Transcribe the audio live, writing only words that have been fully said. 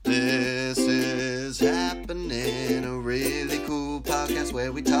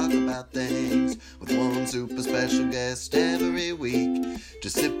where we talk about things with one super special guest every week.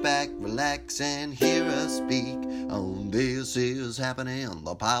 Just sit back, relax, and hear us speak on This Is Happening,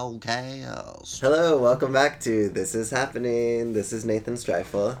 the podcast. Hello, welcome back to This Is Happening. This is Nathan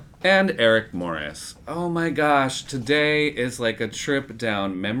Streifel. And Eric Morris. Oh my gosh, today is like a trip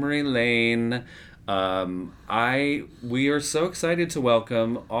down memory lane. We are so excited to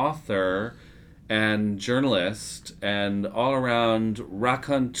welcome author and journalist and all-around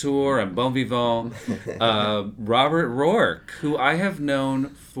raconteur and bon vivant, Robert Rorke, who I have known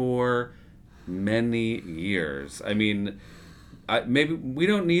for many years. I mean, maybe we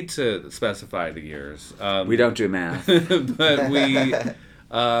don't need to specify the years. We don't do math. But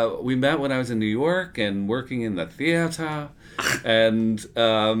we met when I was in New York and working in the theater, and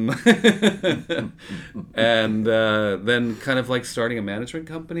then kind of like starting a management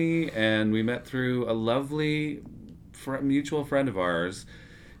company, and we met through a lovely mutual friend of ours,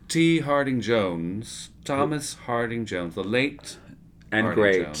 Thomas Harding Jones, the late and Harding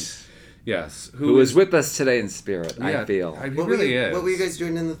great Jones. Yes, who is with us today in spirit. Yeah, I feel he really is. What were you guys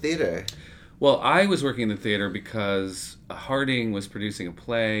doing in the theater? Well, I was working in the theater because Harding was producing a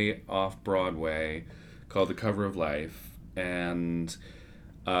play off Broadway called The Cover of Life, and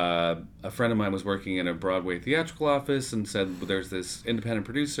a friend of mine was working in a Broadway theatrical office and said, well, there's this independent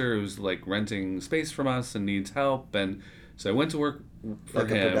producer who's like renting space from us and needs help, and so I went to work for him.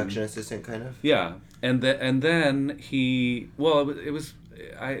 Like a production assistant, kind of? Yeah, and then he, well,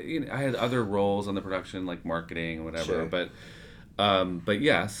 I had other roles on the production, like marketing or whatever, sure. But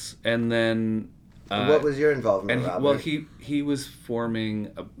yes, and then... what was your involvement, Robert? Well, he was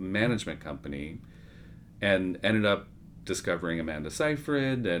forming a management company and ended up discovering Amanda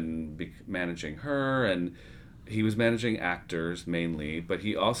Seyfried and managing her, and he was managing actors mainly, but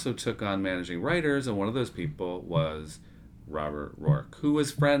he also took on managing writers, and one of those people was Robert Rorke, who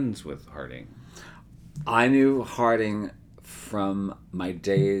was friends with Harding. I knew Harding from my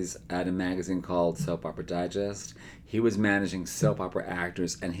days at a magazine called Soap Opera Digest. He was managing soap opera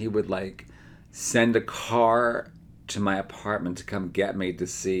actors, and he would send a car to my apartment to come get me to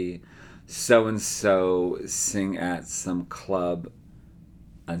see so-and-so sing at some club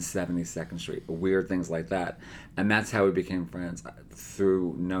on 72nd Street, weird things like that. And that's how we became friends,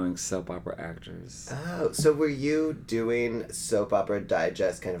 through knowing soap opera actors. Oh, so were you doing Soap Opera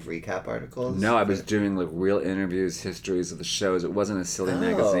Digest kind of recap articles? No, I was doing real interviews, histories of the shows. It wasn't a silly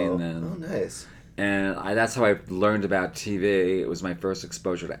magazine then. Oh, nice. And that's how I learned about TV. It was my first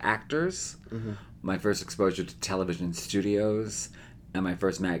exposure to actors, my first exposure to television studios, and my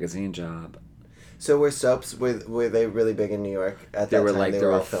first magazine job. So were soaps, were they really big in New York at that time?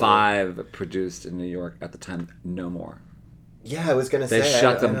 There were 5 produced in New York at the time, no more. Yeah, I was going to say. They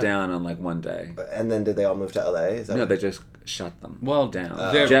shut them down on one day. And then did they all move to LA? No, they just shut them down.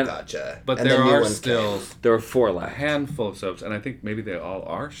 Gotcha. But there are still... There were 4 left. A handful of soaps, and I think maybe they all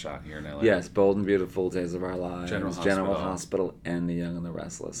are shot here in LA. Yes, Bold and Beautiful, Days of Our Lives, General Hospital, and The Young and the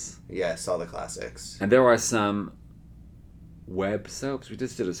Restless. Yes, all the classics. And there are some web soaps. We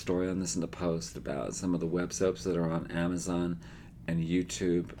just did a story on this in the Post about some of the web soaps that are on Amazon and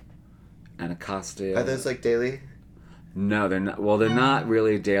YouTube and Acostia. Are those daily? No, they're not. Well, they're not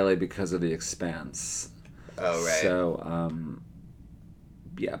really daily because of the expense. Oh, right. So,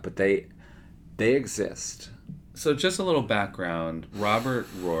 yeah, but they exist. So just a little background. Robert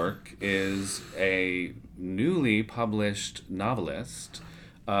Rorke is a newly published novelist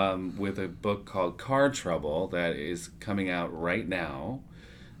with a book called Car Trouble that is coming out right now.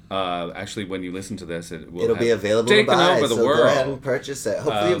 Actually, when you listen to this, it'll be available to buy, over the so world. Go ahead and purchase it.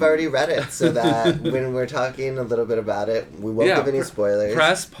 Hopefully you've already read it, so that when we're talking a little bit about it, we won't give any spoilers.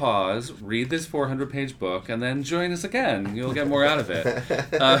 Press pause, read this 400-page book, and then join us again. You'll get more out of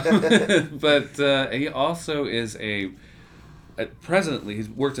it. But he also is presently, he's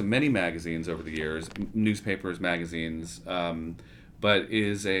worked at many magazines over the years, newspapers, magazines, but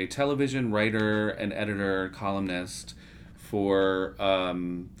is a television writer and editor, columnist for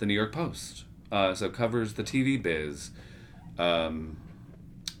the New York Post. So covers the TV biz. Where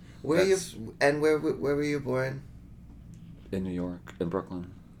were you born? In New York, in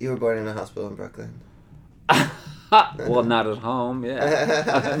Brooklyn. You were born in a hospital in Brooklyn? Well, not at home,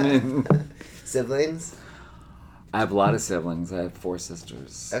 yeah. I mean... Siblings? I have a lot of siblings. I have 4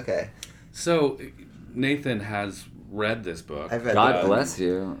 sisters. Okay. So Nathan has read this book. I've read God bless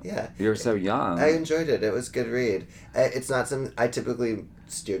you. Yeah. You're so young. I enjoyed it. It was a good read. It's not some... I typically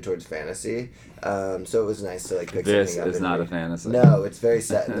steer towards fantasy, so it was nice to pick this something up. This is not a fantasy. No, it's very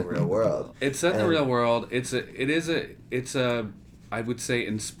set in the real world. It's set in the real world. It's a I would say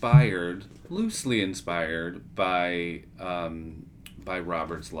loosely inspired by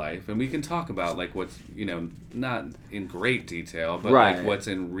Robert's life, and we can talk about like what's not in great detail, but Right. like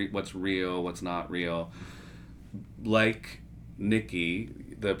what's real, what's not real. Like Nikki,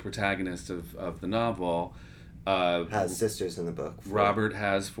 the protagonist of the novel, Has sisters in the book. Robert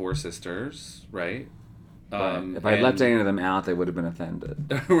has 4 sisters, right? If I left any of them out, they would have been offended.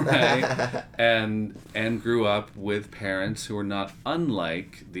 Right, and grew up with parents who are not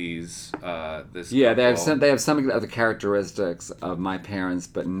unlike these. This Yeah, couple. they have some of the characteristics of my parents,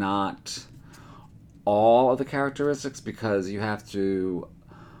 but not all of the characteristics, because you have to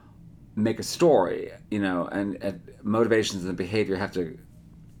make a story, and motivations and behavior have to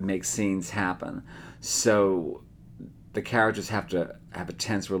make scenes happen. So the characters have to have a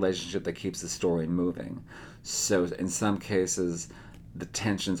tense relationship that keeps the story moving. So in some cases, the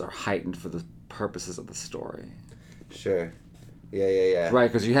tensions are heightened for the purposes of the story. Sure. Yeah.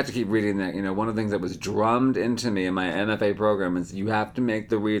 Right, because you have to keep reading that. One of the things that was drummed into me in my MFA program is you have to make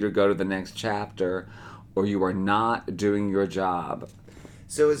the reader go to the next chapter, or you are not doing your job.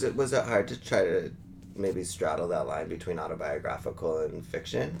 So was it hard to try to maybe straddle that line between autobiographical and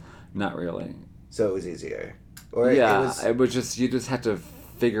fiction? Not really. So it was easier. Or it was just, you just had to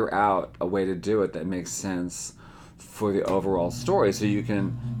figure out a way to do it that makes sense for the overall story, so you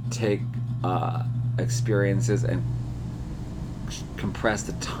can take experiences and compress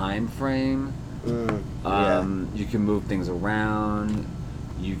the time frame. You can move things around,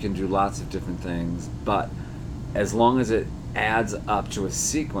 you can do lots of different things, but as long as it adds up to a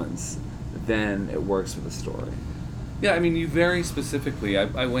sequence, then it works for the story. Yeah, I mean, you very specifically.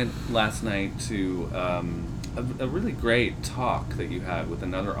 I went last night to a really great talk that you had with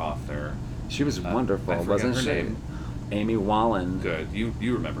another author. She was wonderful, I forget wasn't her she? name. Amy Wallen. Good, you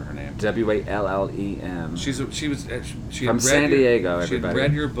remember her name. Wallem. She From San Diego. She had Everybody.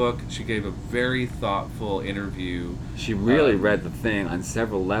 read your book. She gave a very thoughtful interview. She really read the thing on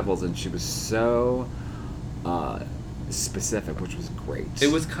several levels, and she was so specific, which was great.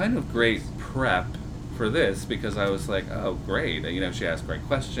 It was kind of great prep for this, because I was like, oh, great. She asked great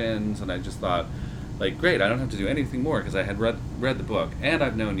questions, and I just thought, like, great, I don't have to do anything more, because I had read the book, and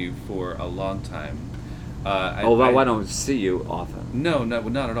I've known you for a long time. Although I don't see you often. No,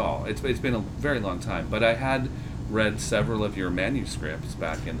 not at all. It's been a very long time, but I had read several of your manuscripts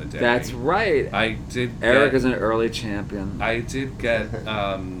back in the day. That's right. I did. Eric is an early champion. I did get.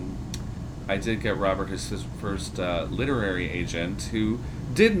 I did get Robert his first literary agent, who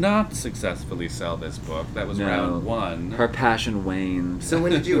did not successfully sell this book. That was round 1. Her passion waned. So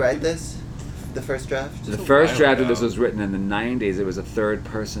when did you write this? The first draft? The first draft of this ago. was written in the 90s. It was a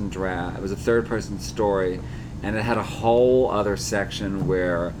third-person draft. It was a third-person story, and it had a whole other section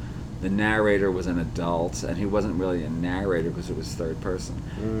where the narrator was an adult, and he wasn't really a narrator because it was third person.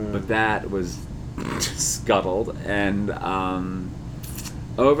 But that was scuttled, and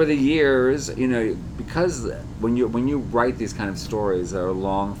over the years, because when you write these kind of stories, that are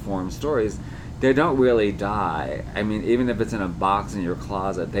long-form stories, they don't really die. I mean, even if it's in a box in your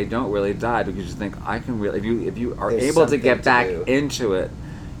closet, they don't really die, because you think, I can really. If you are There's able to get something back to do. into it,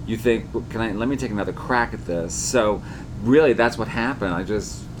 you think, let me take another crack at this. So, really, that's what happened. I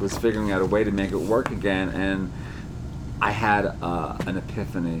just was figuring out a way to make it work again, and I had an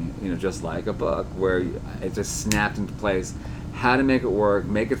epiphany, just like a book, where it just snapped into place. How to make it work,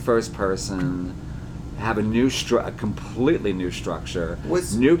 make it first person, have a completely new structure,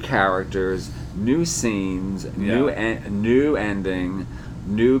 new characters, new scenes, new ending,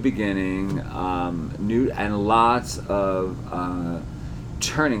 new beginning, new, and lots of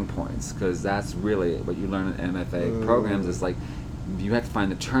turning points, because that's really what you learn in MFA programs. Is like, you have to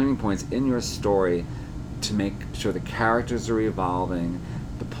find the turning points in your story to make sure the characters are evolving,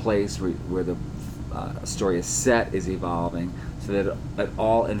 the place where the story is set is evolving, so that it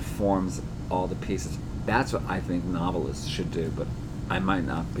all informs all the pieces. That's what I think novelists should do, but I might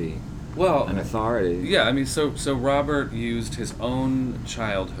not be an authority. Yeah, I mean, so Robert used his own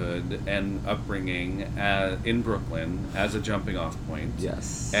childhood and upbringing in Brooklyn as a jumping off point.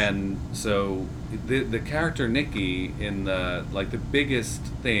 Yes. And so the character Nikki the biggest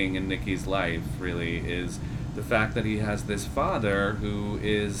thing in Nikki's life really is the fact that he has this father who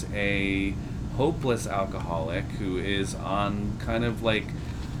is a hopeless alcoholic, who is on kind of like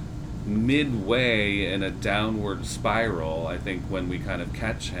midway in a downward spiral, I think, when we kind of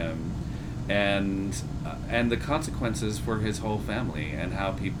catch him, and the consequences for his whole family and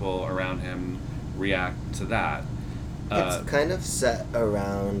how people around him react to that. It's kind of set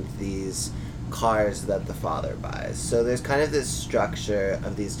around these cars that the father buys. So there's kind of this structure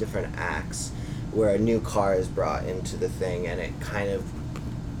of these different acts where a new car is brought into the thing, and it kind of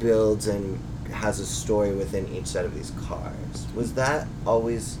builds and has a story within each set of these cars. Was that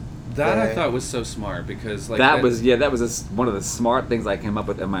always That there? I thought was so smart because like that was one of the smart things I came up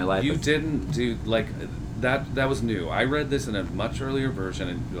with in my life. You didn't do like that was new. I read this in a much earlier version,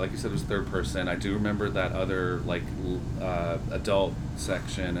 and like you said, it was third person. I do remember that other like adult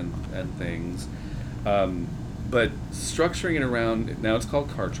section and things, but structuring it around, now it's called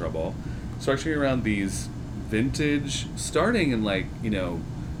Car Trouble, structuring around these vintage, starting in like, you know,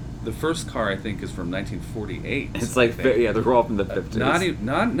 the first car I think is from 1948. It's like they're all from the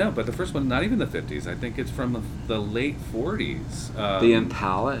 50s. But the first one not even the 50s. I think it's from the late 40s. The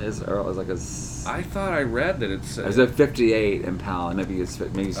Impala is like a. I thought I read that it's. There's a 58 Impala. Maybe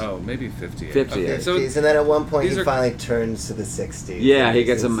 58. 58. Okay, so and then at one point these he are- finally turns to the 60s. Yeah, he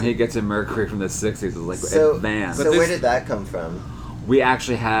gets a Mercury from the 60s. It's like advanced. So where did that come from? We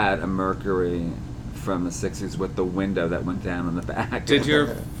actually had a Mercury from the 60s with the window that went down on the back. Did your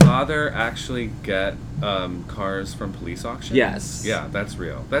father actually get cars from police auctions? Yes. Yeah, that's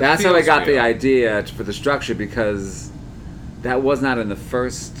real. That's how I feels got the real. idea for the structure, because that was not in the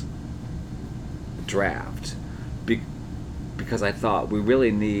first draft. Because I thought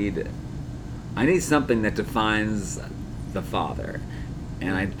I need something that defines the father.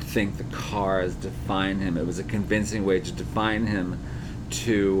 And I think the cars define him. It was a convincing way to define him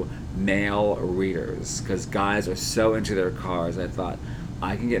to male readers, because guys are so into their cars. I thought,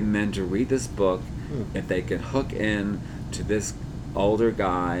 I can get men to read this book if they can hook in to this older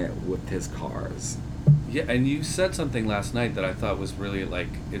guy with his cars. Yeah, and you said something last night that I thought was really like,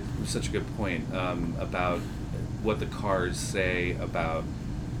 it was such a good point about what the cars say about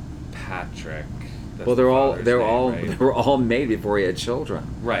Patrick. That's Well, the they father's name, right? were all made before he had children.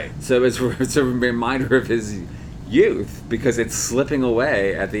 Right. So it's a reminder of his youth, because it's slipping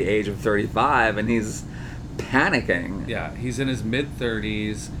away at the age of 35, and he's panicking. Yeah, he's in his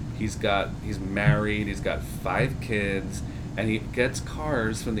mid-30s. He's married. He's got 5 kids, and he gets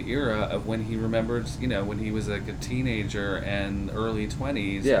cars from the era of when he remembers, you know, when he was like a teenager and early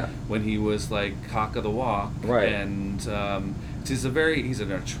 20s. Yeah. When he was like cock of the walk. Right. And he's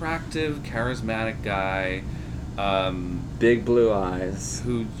an attractive, charismatic guy. Big blue eyes.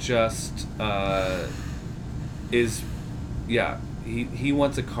 Who just is, yeah. He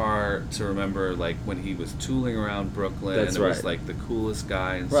wants a car to remember, like when he was tooling around Brooklyn. That's and it was right. like the coolest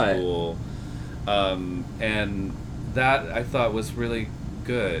guy in Right. school, and that I thought was really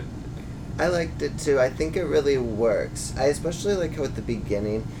good. I liked it too. I think it really works. I especially like how at the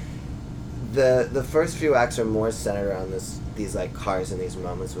beginning, the first few acts are more centered around these like cars and these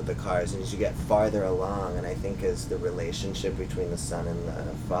moments with the cars, and as you get farther along, and I think as the relationship between the son and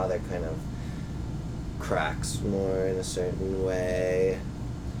the father kind of cracks more in a certain way,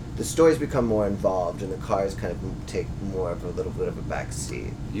 the stories become more involved, and the cars kind of take more of a little bit of a back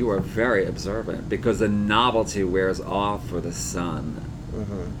seat. You are very observant, because the novelty wears off for the son.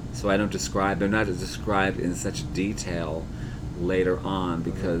 Mm-hmm. So they're not described in such detail later on,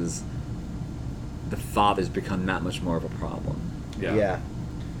 because the father's become that much more of a problem. Yeah.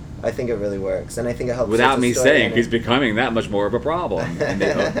 I think it really works, and I think it helps. Without as a me story saying, and he's becoming that much more of a problem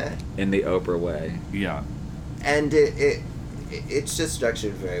in the Oprah way. Yeah. and it's just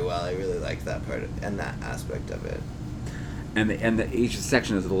structured very well. I really like that part and that aspect of it. And each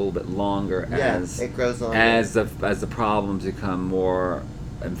section is a little bit longer as it grows longer as the problems become more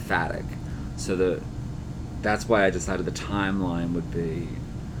emphatic. So that's why I decided the timeline would be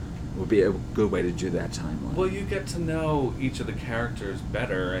a good way to do that timeline. Well, you get to know each of the characters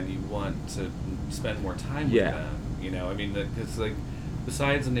better, and you want to spend more time with Yeah. them. You know, I mean, because like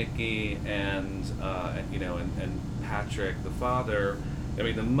besides Nikki and and Patrick, the father, I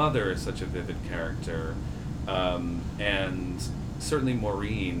mean, the mother is such a vivid character, and certainly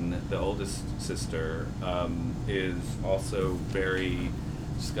Maureen, the oldest sister, is also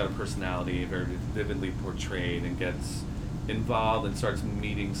she's got a personality, very vividly portrayed, and gets involved and starts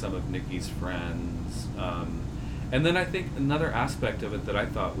meeting some of Nikki's friends. And then I think another aspect of it that I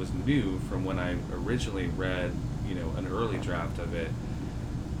thought was new from when I originally read, an early draft of it,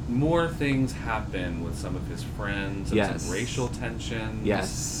 more things happen with some of his friends, and Yes. some racial tensions.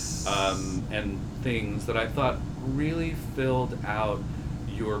 Yes. And things that I thought really filled out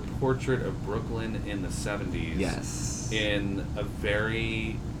your portrait of Brooklyn in the 70s. Yes. In a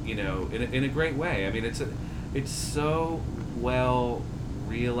very, in a great way. I mean, it's so well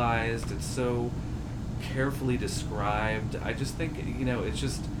realized. It's so carefully described. I just think,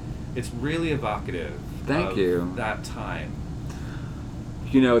 it's really evocative. Thank of you. That time.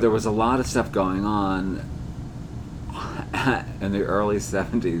 There was a lot of stuff going on in the early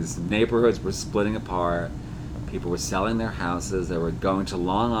 70s. Neighborhoods were splitting apart. People were selling their houses. They were going to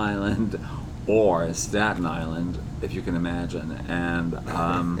Long Island or Staten Island, if you can imagine. And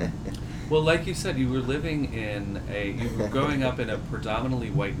Well, like you said, you were growing up in a predominantly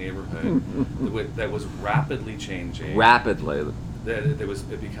white neighborhood that was rapidly changing. rapidly, That was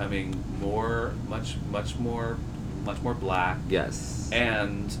becoming much more black. yes,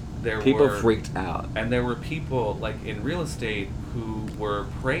 And people freaked out. And there were people like in real estate who were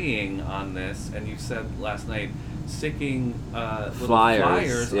preying on this. And you said last night, sticking little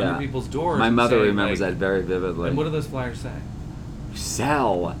flyers yeah. under people's doors. My and mother saying, remembers like, that very vividly. And what do those flyers say?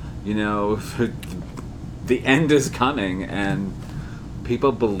 Sell, the end is coming, and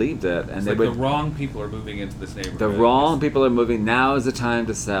people believed it, and It's they like would. the wrong people are moving into this neighborhood. The wrong people are moving. Now is the time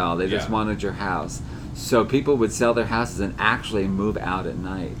to sell. They just Yeah. wanted your house, so people would sell their houses and actually move out at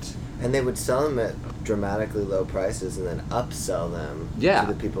night. And they would sell them at dramatically low prices and then upsell them Yeah.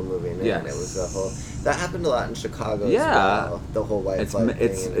 to the people moving in. Yes. It was a whole... That happened a lot in Chicago as Yeah. well. The whole white flight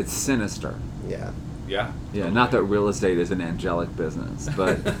thing. It's sinister. Yeah. Yeah. Yeah, not that real estate is an angelic business,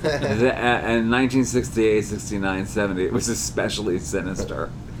 but in 1968, 69, 70, it was especially sinister.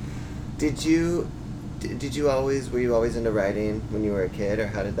 Did you were you always into writing when you were a kid, or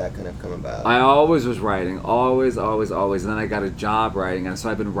how did that kind of come about? I always was writing, always. And then I got a job writing, and so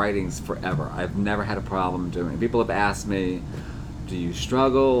I've been writing forever. I've never had a problem doing it. People have asked me, do you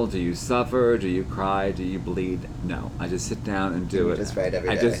struggle? Do you suffer? Do you cry? Do you bleed? No. I just sit down and do You it. just write every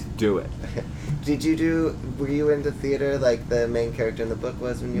I day. just do it. Were you into theater like the main character in the book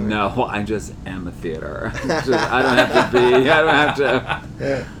was when you were? No, I just am a theater. I don't have to be.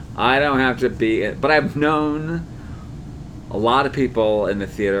 I don't have to be. But I've known a lot of people in the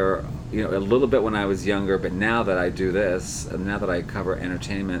theater. A little bit when I was younger. But now that I do this, and now that I cover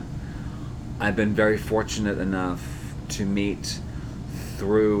entertainment, I've been very fortunate enough to meet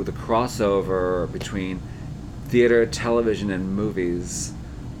through the crossover between theater, television, and movies.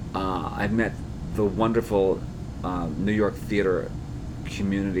 I've met the wonderful New York theater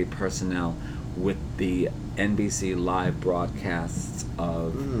community personnel with the NBC live broadcasts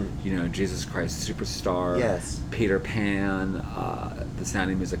of, Jesus Christ Superstar, Yes. Peter Pan, The Sound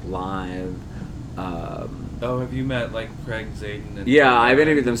of Music Live. Have you met like Craig Zaden? And Yeah, I've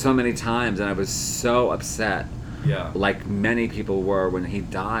interviewed them so many times, and I was so upset. Yeah. Like many people were when he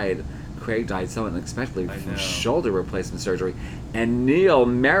died. Craig died so unexpectedly from shoulder replacement surgery. And Neil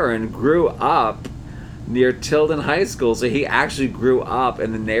Marin grew up near Tilden High School, so he actually grew up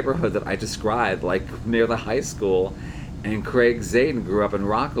in the neighborhood that I described, like near the high school. And Craig Zaden grew up in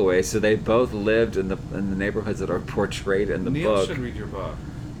Rockaway, so they both lived in the neighborhoods that are portrayed in the Neil book. should read your book.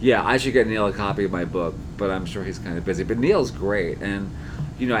 Yeah, I should get Neil a copy of my book, but I'm sure he's kind of busy. But Neil's great, and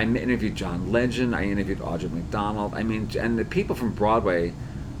I interviewed John Legend, I interviewed Audrey McDonald. I mean, and the people from Broadway,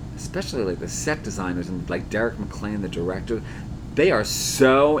 especially like the set designers and like Derek McLean, the director, they are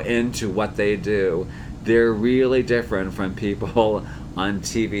so into what they do. They're really different from people on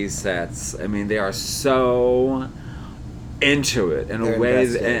TV sets. I mean, they are so into it in a way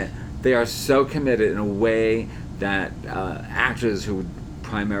that they are so committed in a way that actors who would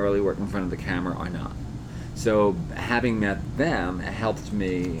primarily work in front of the camera are not. So having met them helped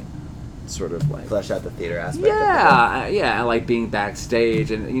me sort of like Flesh out the theater aspect. yeah, like being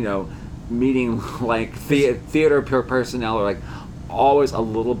backstage and meeting like theater personnel are like always a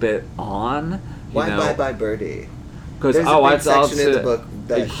little bit on. Why Bye Bye Birdie? Because There's a big section in the book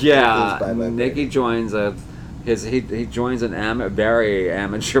that includes Bye Bye Nicky Birdie. joins he joins an very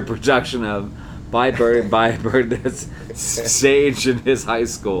amateur production of Bye Birdie Bye Birdie that's staged in his high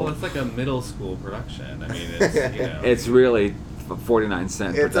school. Well, it's like a middle school production. I mean, it's It's really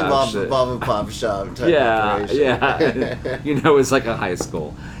 49-cent It's a production. mom and pop shop type Yeah, operation. it's like a high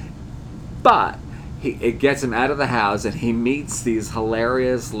school. But it gets him out of the house, and he meets these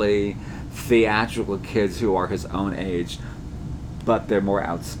hilariously theatrical kids who are his own age, but they're more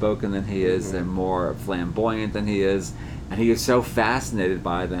outspoken than he is, they're more flamboyant than he is, and he is so fascinated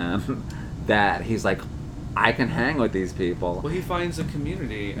by them that he's like, I can hang with these people. Well, he finds a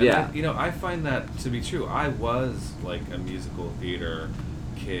community. And Yeah. I find that to be true. I was like a musical theater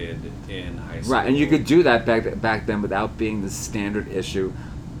kid in high school. Right, and you could do that back then without being the standard issue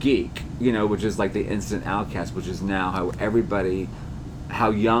geek, which is like the instant outcast, which is now how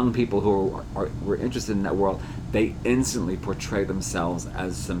young people who were interested in that world, they instantly portray themselves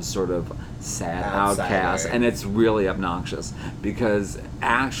as some sort of sad outcast, and it's really obnoxious because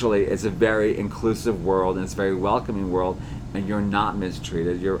actually it's a very inclusive world and it's a very welcoming world, and you're not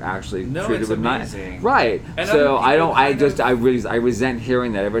mistreated. You're actually No, treated it's with amazing. right. And So other I don't. people I kind just. of- I resent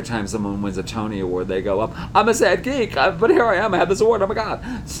hearing that every time someone wins a Tony Award, they go up. I'm a sad geek, but here I am. I have this award. Oh my god.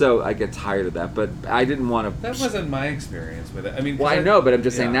 So I get tired of that. But I didn't want to. That wasn't my experience with it. I mean, Well, I know, but I'm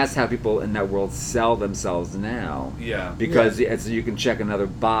just saying yeah. that's how people in that world sell themselves now. Yeah. Because it's, you can check another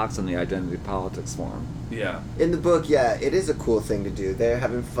box on the identity politics form. Yeah. In the book, yeah, it is a cool thing to do. They're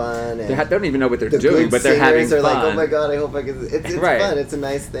having fun. And They don't even know what they're the doing, good but they're having singers fun. are like, oh my god, I hope I can. It's Right. fun. It's a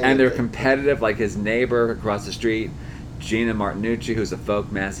nice thing. And they're competitive, like his neighbor across the street, Gina Martinucci, who's a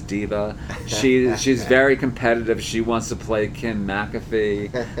folk mass diva. She's very competitive. She wants to play Kim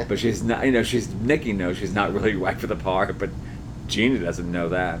McAfee, but she's not. Nikki knows she's not really right for the part, but Gina doesn't know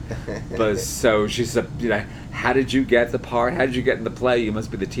that. But so she's how did you get the part? How did you get in the play? You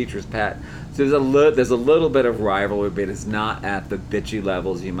must be the teacher's pet. So there's a little bit of rivalry, but it's not at the bitchy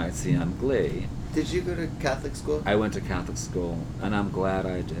levels you might see on Glee. Did you go to Catholic school? I went to Catholic school, and I'm glad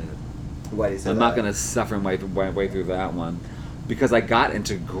I did. Why do you say I'm that? not going to suffer my way through that one, because I got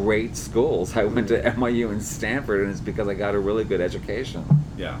into great schools. I went to NYU and Stanford, and it's because I got a really good education.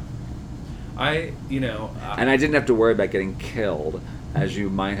 Yeah. And I didn't have to worry about getting killed, as you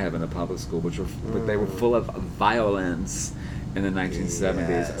might have in a public school, but they were full of violence in the 1970s.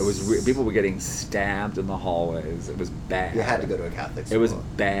 Yes. It was people were getting stabbed in the hallways. It was bad. You had to go to a Catholic school. It was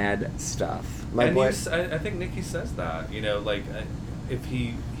bad stuff. My And boy. I think Nikki says that, if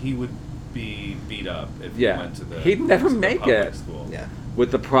he would be beat up if he Yeah. went to the He'd never to the make public it. school. Yeah.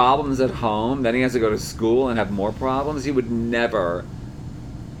 With the problems at home, then he has to go to school and have more problems. He'd never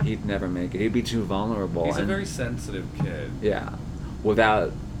make it. He'd be too vulnerable. He's a and- very sensitive kid. Yeah,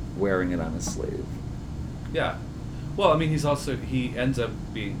 without wearing it on his sleeve. Yeah. Well, I mean, he ends up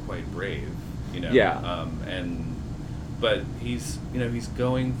being quite brave, Yeah. But he's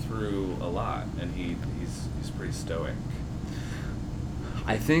going through a lot, and he's pretty stoic.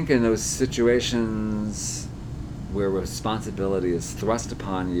 I think in those situations where responsibility is thrust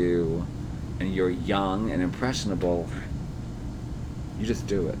upon you and you're young and impressionable, you just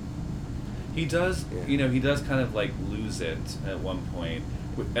do it. He does, Yeah. he does kind of like lose it at one point,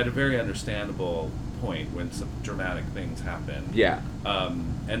 at a very understandable point when some dramatic things happen. Yeah.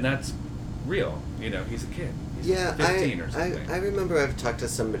 And that's real. He's a kid. He's Yeah, 15 or something. I remember I've talked to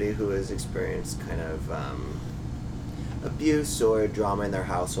somebody who has experienced kind of abuse or drama in their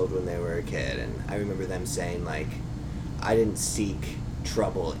household when they were a kid, and I remember them saying, like, I didn't seek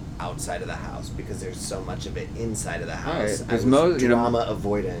trouble outside of the house because there's so much of it inside of the house. Right, I 'cause was drama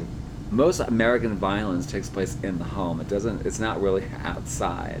avoidant. Most American violence takes place in the home. It's not really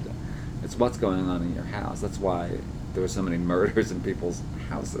outside. It's what's going on in your house. That's why there were so many murders in people's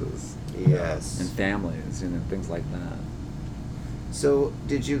houses Yes. and families, things like that. So,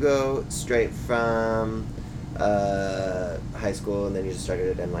 did you go straight from high school and then you just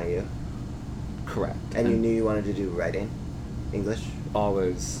started at NYU? Correct. And you knew you wanted to do writing? English?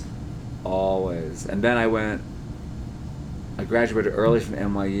 Always. And then I graduated early from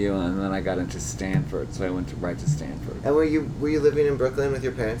NYU, and then I got into Stanford, so I went right to Stanford. And were you living in Brooklyn with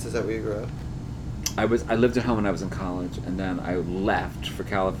your parents? Is that where you grew up? I lived at home when I was in college, and then I left for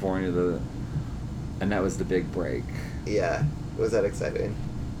California, and that was the big break. Yeah. Was that exciting?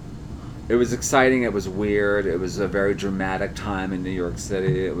 It was exciting, it was weird, it was a very dramatic time in New York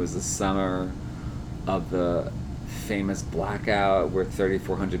City. It was the summer of the famous blackout where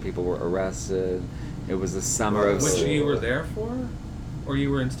 3,400 people were arrested. It was the summer of... Which you were there for? Or you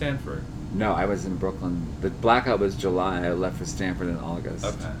were in Stanford? No, I was in Brooklyn. The blackout was July. I left for Stanford in August.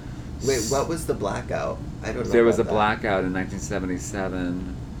 Okay. Wait, what was the blackout? I don't know. There was a about that. blackout in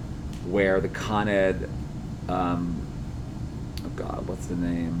 1977 where the Con Ed, what's the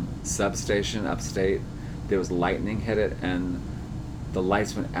name? Substation upstate. There was lightning hit it, and the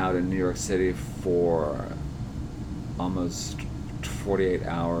lights went out in New York City for almost 48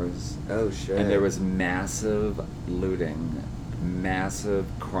 hours. Oh, shit. And there was massive looting, massive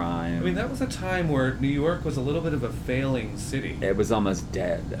crime. I mean, that was a time where New York was a little bit of a failing city. It was almost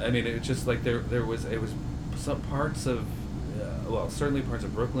dead. I mean, it was just like it was some parts of, certainly parts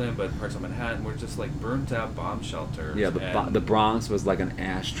of Brooklyn, but parts of Manhattan were just like burnt out bomb shelters. Yeah, the Bronx was like an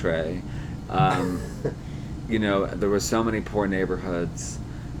ashtray. There were so many poor neighborhoods.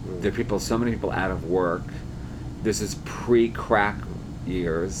 There were so many people out of work. This is pre-crack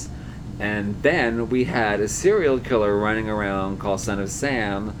years. And then we had a serial killer running around called Son of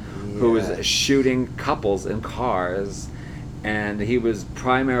Sam, who was shooting couples in cars. And he was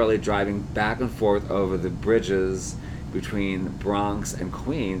primarily driving back and forth over the bridges between Bronx and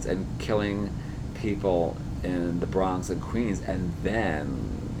Queens and killing people in the Bronx and Queens. And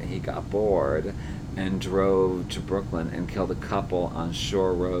then he got bored and drove to Brooklyn and killed a couple on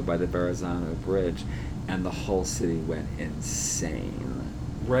Shore Road by the Verrazano Bridge, and the whole city went insane.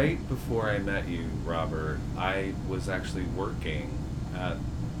 Right before I met you, Robert, I was actually working at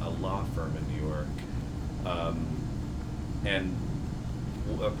a law firm in New York, and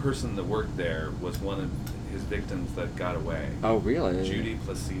a person that worked there was one of his victims that got away. Oh, really? Judy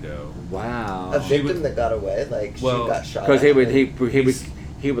Placido. Wow. A victim that got away, like Well, she got shot. Because He's-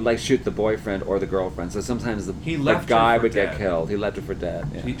 he would like shoot the boyfriend or the girlfriend. So sometimes the left her guy for would dead. get killed. He left her for dead.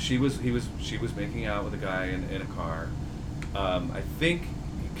 Yeah. She was making out with a guy in a car. I think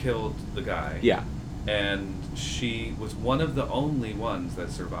he killed the guy. Yeah. And she was one of the only ones that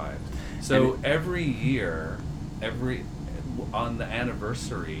survived. So every year, on the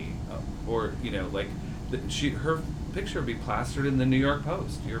anniversary, or like her picture would be plastered in the New York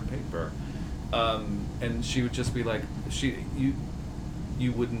Post, your paper, and she would just be like,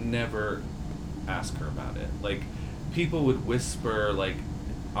 you would never ask her about it. Like, people would whisper, like,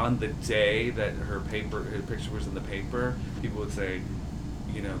 on the day that her picture was in the paper, people would say,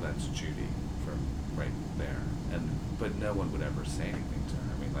 that's Judy from right there, but no one would ever say anything to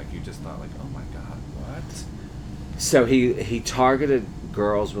her. I mean, like, you just thought, like, oh my God, what? So he targeted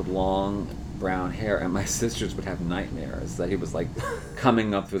girls with long brown hair, and my sisters would have nightmares that he was like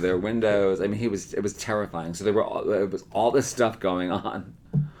coming up through their windows. I mean, it was terrifying. So it was all this stuff going on.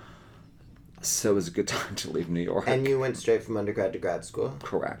 So it was a good time to leave New York. And you went straight from undergrad to grad school?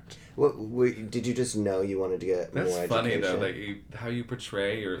 Correct. Did you just know you wanted to get more education? That's funny though, that how you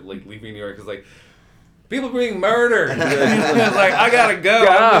portray your like leaving New York is like, people being murdered. It's like, I gotta go.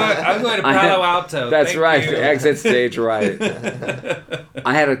 I'm going to Palo Alto. That's Thank right. you. Exit stage right.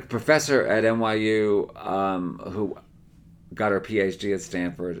 I had a professor at NYU who got her PhD at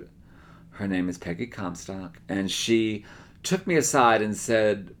Stanford. Her name is Peggy Comstock, and she took me aside and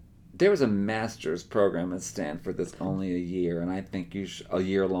said, there was a master's program at Stanford that's only a year, and I think a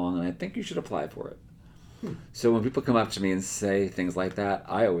year long, and I think you should apply for it. So when people come up to me and say things like that,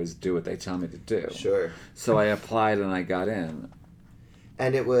 I always do what they tell me to do. Sure. So I applied and I got in.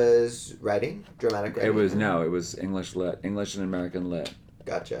 And it was writing? Dramatic writing? It was English lit, English and American lit.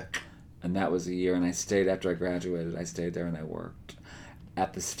 Gotcha. And that was a year, and I stayed after I graduated. I stayed there and I worked.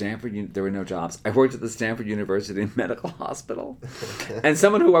 At the Stanford, there were no jobs. I worked at the Stanford University Medical Hospital. And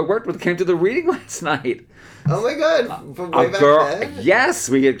someone who I worked with came to the reading last night. Oh my God! From way A back girl, then? yes,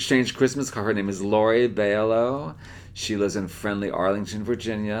 we exchanged Christmas cards. Her name is Lori Bailow. She lives in friendly Arlington,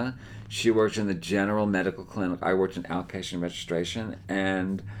 Virginia. She works in the general medical clinic. I worked in outpatient registration,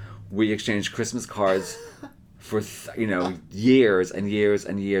 and we exchanged Christmas cards for years and years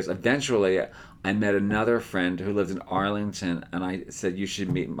and years. Eventually, I met another friend who lived in Arlington, and I said, you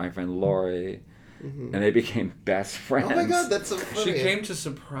should meet my friend Lori. Mm-hmm. And they became best friends. Oh my God, that's so funny. She came to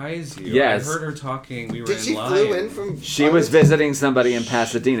surprise you. Yes. I heard her talking. We were Did in she line. flew in from... She was visiting somebody in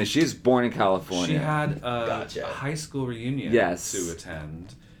Pasadena. She was born in California. She had a Gotcha. high school reunion Yes. to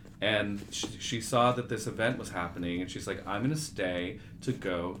attend. And she saw that this event was happening, and she's like, I'm going to stay to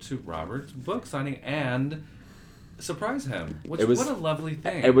go to Robert's book signing and surprise him. What a lovely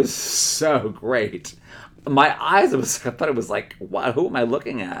thing. It was so great. My eyes, I thought it was like, what? Who am I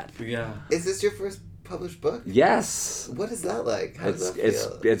looking at? Yeah. Is this your first published book? Yes. What is that like? How does that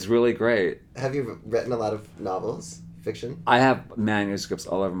feel? It's really great. Have you written a lot of novels? Fiction? I have manuscripts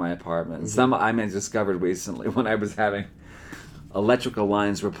all over my apartment. Mm-hmm. Some I discovered recently when I was having electrical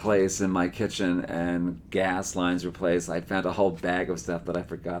lines replaced in my kitchen and gas lines replaced. I found a whole bag of stuff that I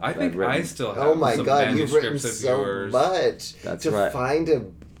forgot. I think I still have Oh my some God, you've written manuscripts of so yours. much. That's to right. find a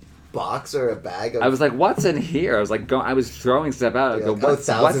box or a bag of... I was like, "What's in here?" I was like, I was throwing stuff out. I You're go, like, "What's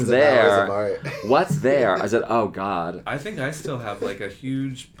thousands there? of hours of art. What's there?" I said, "Oh God." I think I still have like a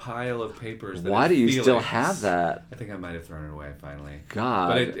huge pile of papers. That Why are do you still feelings. have that? I think I might have thrown it away finally.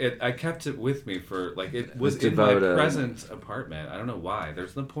 God. But I kept it with me for like it was in devoted. my present apartment. I don't know why.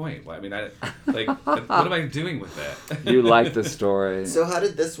 There's no point. I mean, what am I doing with it? You like the story. So how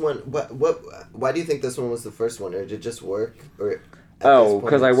did this one... Why do you think this one was the first one? Or did it just work? Or...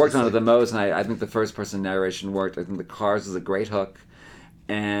 Because I worked on it the most, and I think the first person narration worked. I think the Cars was a great hook.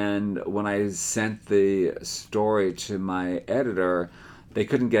 And when I sent the story to my editor, they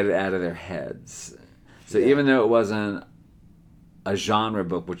couldn't get it out of their heads. So even though it wasn't a genre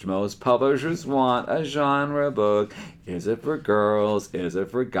book, which most publishers want a genre book, is it for girls? Is it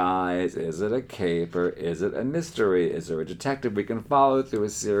for guys? Is it a caper? Is it a mystery? Is there a detective we can follow through a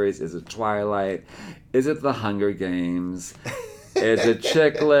series? Is it Twilight? Is it The Hunger Games? Is it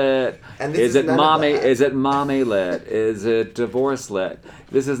chick lit? Is it mommy? Is it mommy lit? Is it divorce lit?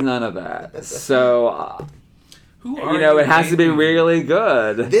 This is none of that. So, Who are You know, you it has to be naming? really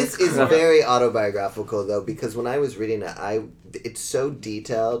good. This is very autobiographical, though, because when I was reading it, it's so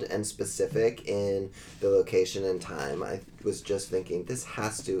detailed and specific in the location and time. I was just thinking, this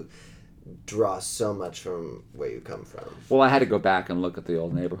has to draw so much from where you come from. Well, I had to go back and look at the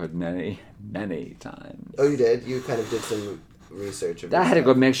old neighborhood many, many times. Oh, you did? You kind of did some research of I had to go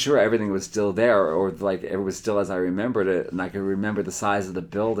yourself. make sure everything was still there, or like it was still as I remembered it, and I could remember the size of the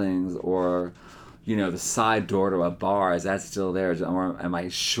buildings, or, you know, the side door to a bar. Is that still there? Or am I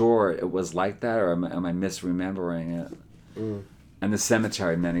sure it was like that, or am I misremembering it? And the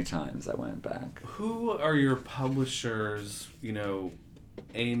cemetery, many times I went back. Who are your publishers, you know,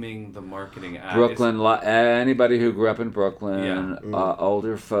 aiming the marketing at? Brooklyn, anybody who grew up in Brooklyn, Yeah.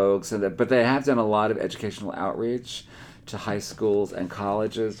 older folks, but they have done a lot of educational outreach to high schools and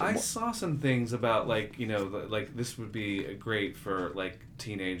colleges. I saw some things about, like, you know, like this would be great for, like,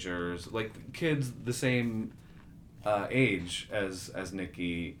 teenagers, like kids the same age as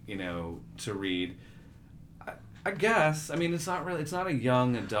Nikki, you know, to read. I guess. I mean, it's not a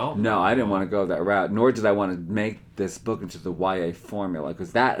young adult. No, I didn't want to go that route, nor did I want to make this book into the YA formula,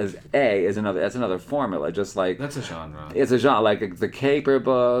 because that's another formula, just like That's a genre. it's a genre, like the caper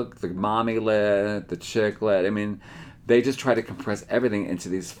book, the mommy lit, the chick lit. I mean, they just try to compress everything into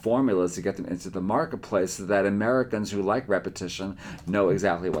these formulas to get them into the marketplace, so that Americans who like repetition know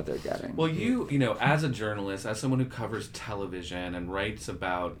exactly what they're getting. Well, you know, as a journalist, as someone who covers television and writes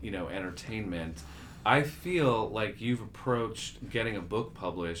about, you know, entertainment, I feel like you've approached getting a book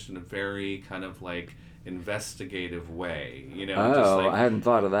published in a very kind of like investigative way. You know, Oh, just like, I hadn't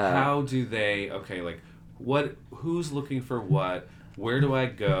thought of that. how do they? Okay, like who's looking for what? Where do I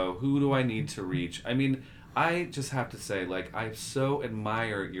go? Who do I need to reach? I mean, I just have to say, like, I so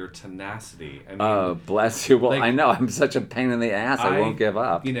admire your tenacity. I mean, Oh, bless you. Well, like, I know I'm such a pain in the ass. I won't give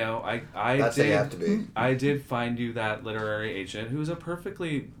up. You know, I That's did. how you have to be. I did find you that literary agent who's a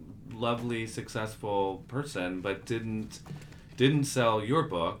perfectly lovely, successful person, but didn't sell your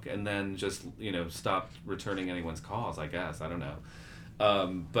book, and then just, you know, stopped returning anyone's calls. I guess I don't know,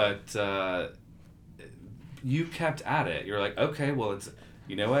 but you kept at it. You're like, okay, well, it's,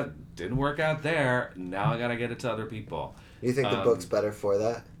 you know what, didn't work out there. Now I gotta get it to other people. You think the book's better for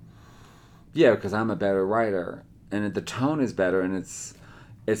that? Yeah, because I'm a better writer, and the tone is better, and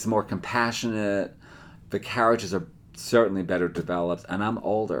it's more compassionate. The characters are certainly better developed, and I'm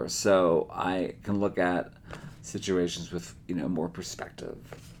older, so I can look at situations with, you know, more perspective.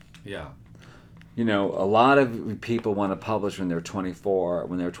 Yeah. You know, a lot of people want to publish when they're 24,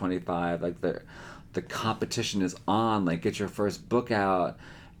 when they're 25. Like the competition is on. Like, get your first book out,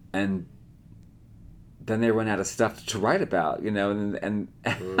 and then they run out of stuff to write about. You know, and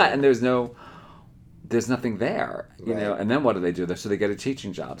there's nothing there. You know, Right. and then what do? So they get a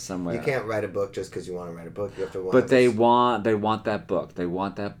teaching job somewhere. You can't write a book just because you want to write a book. You have to want. But they want that book. They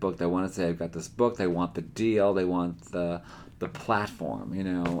want that book. They want to say, I've got this book. They want the deal. They want the platform, you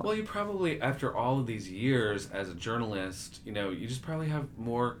know. Well, you probably, after all of these years as a journalist, you know, you just probably have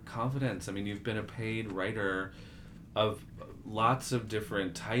more confidence. I mean, you've been a paid writer of lots of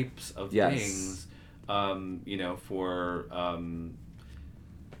different types of Yes. things, you know, for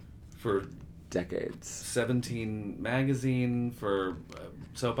Decades. 17 magazine, for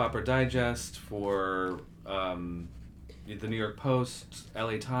Soap Opera Digest, for the New York Post,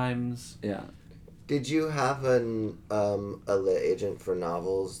 LA Times. Yeah. Did you have a lit agent for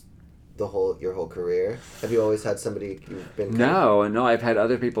novels your whole career? Have you always had somebody you've been? No, I've had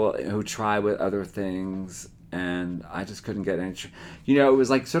other people who try with other things, and I just couldn't get any. You know, it was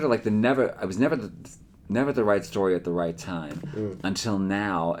like sort of like I was never the right story at the right time until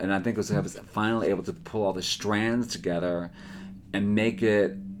now, and I think I was finally able to pull all the strands together and make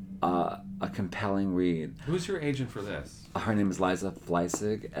it a compelling read. Who's your agent for this? Her name is Liza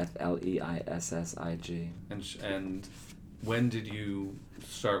Fleissig, Fleissig. And when did you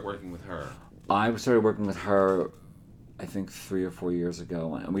start working with her? I started working with her, I think 3 or 4 years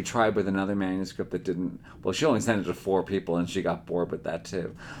ago, and we tried with another manuscript that didn't. Well, she only sent it to 4 people, and she got bored with that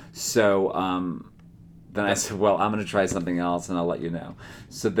too. So then I said, well, I'm going to try something else, and I'll let you know.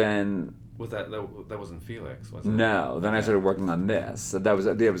 So then. That wasn't Felix, was it? No. Then I started working on this. So that was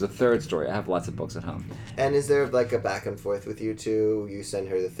a third story. I have lots of books at home. And is there like a back and forth with you two? You send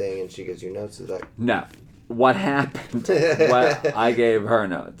her the thing, and she gives you notes. Is that? No. What happened? I gave her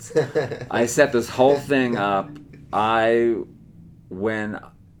notes. I set this whole thing up. When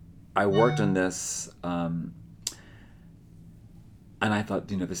I worked on this, and I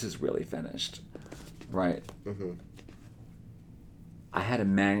thought, you know, this is really finished, right? Mm-hmm. I had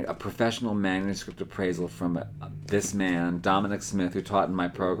a professional manuscript appraisal from this man, Dominic Smith, who taught in my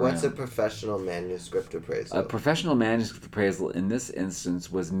program. What's a professional manuscript appraisal? A professional manuscript appraisal in this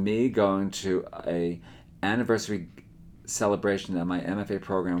instance was me going to a anniversary celebration at my MFA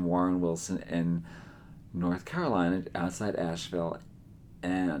program, Warren Wilson, in North Carolina, outside Asheville,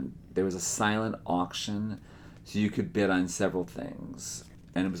 and there was a silent auction, so you could bid on several things.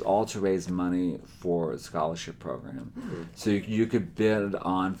 And it was all to raise money for a scholarship program. Mm-hmm. So you could bid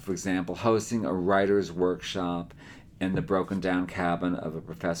on, for example, hosting a writer's workshop in the broken down cabin of a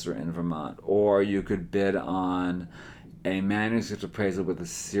professor in Vermont. Or you could bid on a manuscript appraisal with a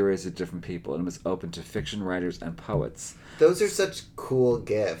series of different people. And it was open to fiction writers and poets. Those are such cool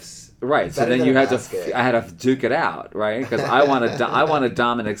gifts. Right. So then you had to, I had to duke it out, right? Because I wanted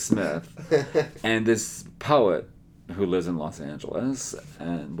Dominic Smith and this poet who lives in Los Angeles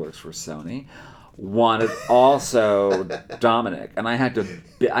and works for Sony, wanted also Dominic, and I had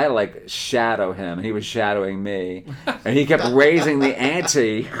to shadow him, and he was shadowing me, and he kept raising the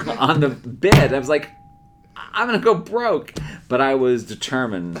ante on the bid. I was like, I'm gonna go broke, but I was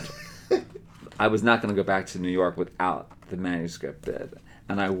determined. I was not gonna go back to New York without the manuscript bid,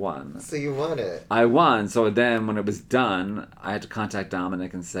 and I won. So you won it. I won. So then, when it was done, I had to contact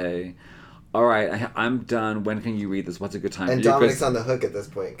Dominic and say, all right, I'm done. When can you read this? What's a good time for you? And Dominic's on the hook at this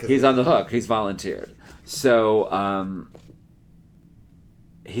point. He's on the hook. He's volunteered. So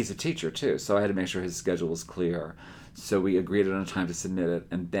he's a teacher, too. So I had to make sure his schedule was clear. So we agreed on a time to submit it.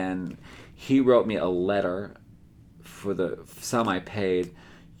 And then he wrote me a letter for the sum I paid.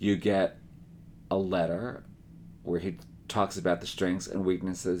 You get a letter where he talks about the strengths and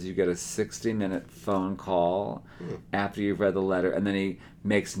weaknesses. You get a 60-minute phone call after you've read the letter, and then he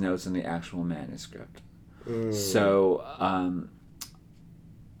makes notes on the actual manuscript. So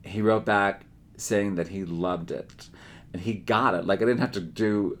he wrote back saying that he loved it, and he got it. Like, I didn't have to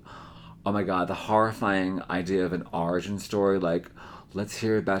do, oh my God, the horrifying idea of an origin story, like, let's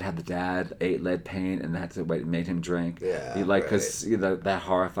hear about how the dad ate lead paint and that's what made him drink. Yeah, because that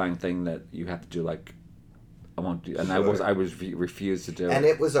horrifying thing that you have to do, like, I won't do, and sure. I refused to do it. And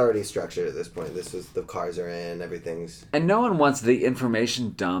it was already structured at this point. This was, the cars are in, everything's... And no one wants the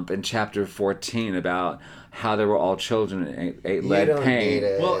information dump in chapter 14 about how they were all children and ate lead paint. Need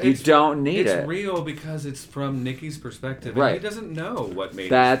it. Well, you don't need it. It's real because it's from Nikki's perspective, and right. he doesn't know what made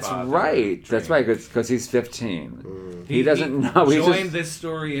That's his father right. drink. That's right, because he's 15. He doesn't know. He joined this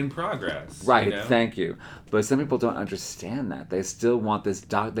story in progress. Right, you know? Thank you. But some people don't understand that. They still want this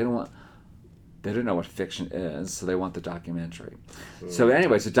They don't know what fiction is, so they want the documentary. So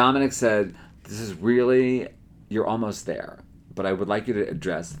anyway, so Dominic said, this is really, you're almost there, but I would like you to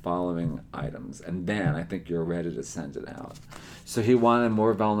address the following items, and then I think you're ready to send it out. So he wanted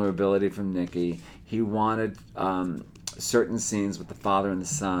more vulnerability from Nikki. He wanted certain scenes with the father and the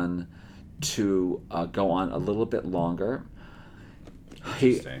son to go on a little bit longer.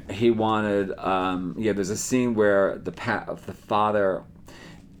 He wanted, there's a scene where the father...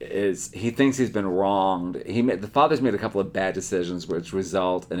 he thinks he's been wronged. The father's made a couple of bad decisions which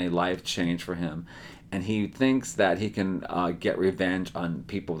result in a life change for him, and he thinks that he can get revenge on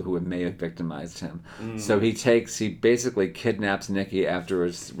people who may have victimized him. So he basically kidnaps Nikki after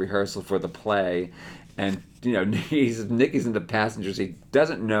his rehearsal for the play, and Nikki's in the passengers. He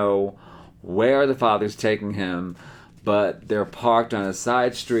doesn't know where the father's taking him, but they're parked on a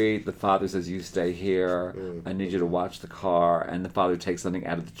side street. The father says, you stay here. I need you to watch the car. And the father takes something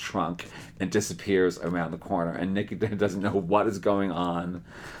out of the trunk and disappears around the corner. And Nikki doesn't know what is going on.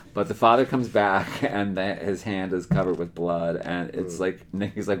 But the father comes back, and his hand is covered with blood. And it's like,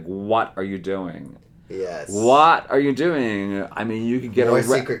 Nikki's like, what are you doing? Yes. What are you doing? I mean, you could get more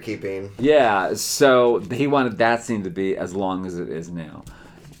secret keeping. Yeah, so he wanted that scene to be as long as it is now.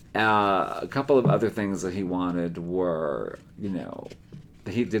 A couple of other things that he wanted were, he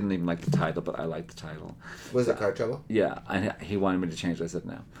didn't even like the title, but I liked the title. Was it Car Trouble? Yeah, and he wanted me to change it. I said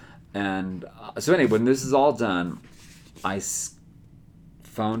no. And so anyway, when this is all done, I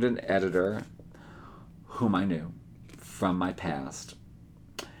phoned an editor whom I knew from my past.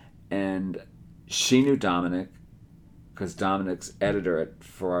 And she knew Dominic, because Dominic's editor at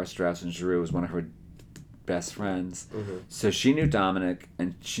Farrar, Straus and Giroux was one of her best friends. So she knew Dominic,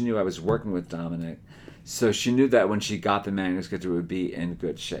 and she knew I was working with Dominic. So she knew that when she got the manuscript, it would be in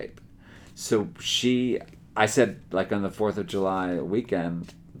good shape. So I said, like on the 4th of July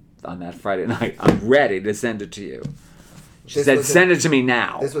weekend, on that Friday night, I'm ready to send it to you. She said, send it to me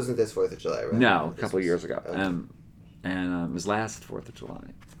now. This wasn't this 4th of July, right? No, a couple of years ago. Okay. And it was last 4th of July.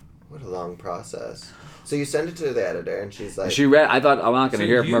 What a long process. So you send it to the editor, and she's like... She read. I thought, I'm not going to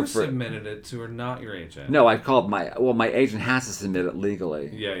hear from her. You submitted it to her, not your agent. No, I called my agent has to submit it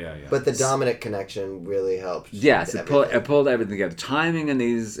legally. Yeah. But the Dominic connection really helped. Yes, it pulled everything together. Timing in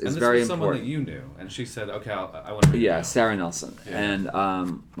these is very important. And this was someone that you knew, and she said, okay, I want to read it. Yeah, Sarah Nelson, and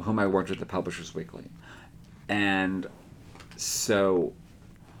whom I worked with at Publishers Weekly. And so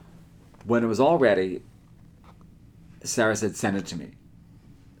when it was all ready, Sarah said, send it to me.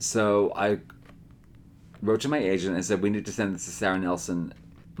 So I wrote to my agent and said, we need to send this to Sarah Nelson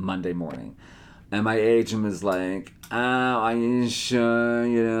Monday morning. And my agent was like, oh, are you sure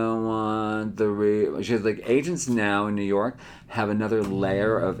you don't want the read? She was like, agents now in New York have another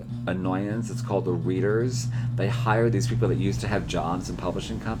layer of annoyance. It's called the readers. They hire these people that used to have jobs in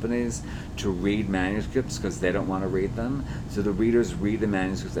publishing companies to read manuscripts because they don't want to read them. So the readers read the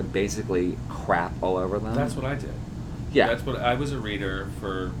manuscripts and basically crap all over them. That's what I did. Yeah. That's what I was a reader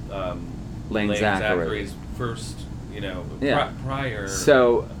for Lane Zachary. Zachary's first, prior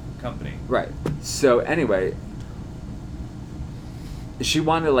company. Right. So anyway, she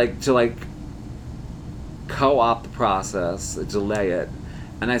wanted to co-opt the process, delay it,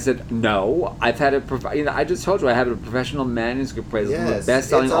 and I said no. I've had I just told you I have a professional manuscript appraiser, yes, a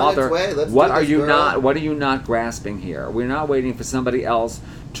best-selling author. What are you not grasping here? We're not waiting for somebody else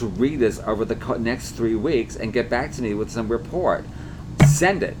to read this over the next 3 weeks and get back to me with some report.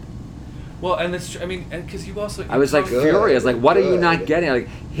 Send it. Well, and it's true. I mean, and because you also... I was furious. What are you not getting?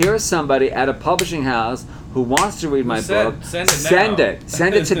 Here's somebody at a publishing house who wants to read my book. Send it.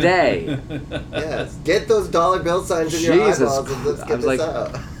 Send it today. Yes. Get those dollar bill signs in your eyeballs and let's get this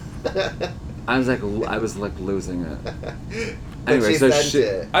out. I was losing it. Anyway, so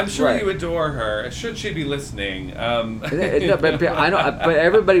I'm sure you adore her. Should she be listening? But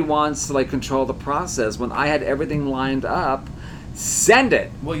everybody wants to control the process. When I had everything lined up, send it.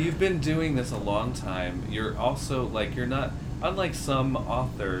 Well, you've been doing this a long time. You're also you're not, unlike some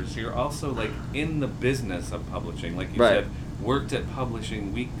authors, you're also in the business of publishing. Like you said, worked at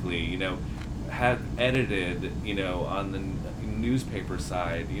Publishing Weekly. Had edited. On the newspaper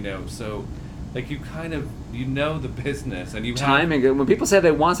side. So. You kind of, the business, and you timing. When people say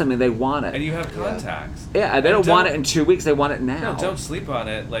they want something, they want it. And you have contacts. Yeah, they don't want it in 2 weeks, they want it now. No, don't sleep on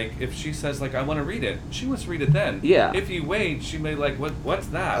it. If she says, I want to read it, she wants to read it then. Yeah. If you wait, she may what's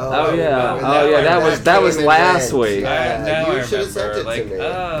that? That was last week. Now you should have sent it to me.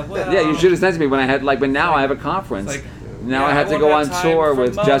 Yeah, you should have sent it to me when I had, but now I have a conference. Now I have to go on tour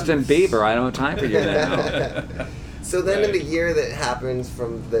with Justin Bieber. I don't have time for you now. So then in the year that happens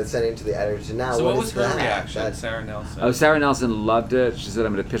from the sending to the editor to now, what was her reaction, Sarah Nelson? Oh, Sarah Nelson loved it. She said,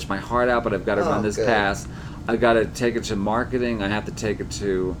 I'm going to pitch my heart out, but I've got to run this past. I've got to take it to marketing. I have to take it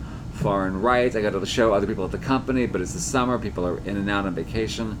to foreign rights. I got to show other people at the company, but it's the summer. People are in and out on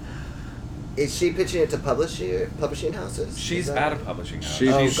vacation. Is she pitching it to publishing houses? She's at a publishing house.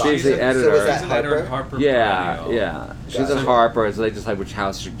 She's the editor. So was that Harper? Harper Yeah. She's at Harper, so they decide which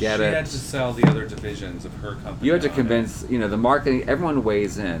house should get it. She had to sell the other divisions of her company. You had to convince, the marketing, everyone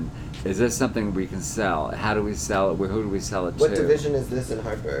weighs in. Is this something we can sell? How do we sell it? Who do we sell it to? What division is this in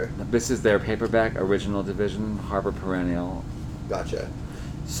Harper? This is their paperback original division, Harper Perennial. Gotcha.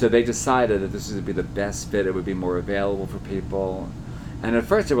 So they decided that this would be the best fit. It would be more available for people. And at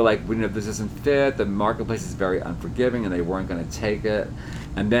first they were like, this isn't fit. The marketplace is very unforgiving, and they weren't going to take it.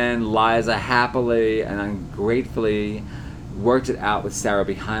 And then Liza happily and ungratefully worked it out with Sarah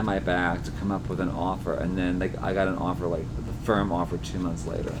behind my back to come up with an offer. And then I got an offer, the firm offer 2 months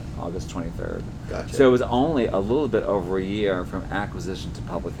later, August 23rd. Gotcha. So it was only a little bit over a year from acquisition to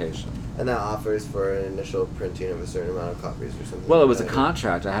publication. And that offers for an initial printing of a certain amount of copies or something? Well, it was a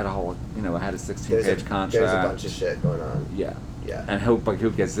contract. I had a whole, I had a 16-page contract. There's a bunch of shit going on. Yeah. Yeah. And who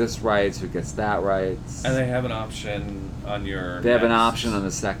gets this rights, who gets that rights. And they have an option on your... They have an option on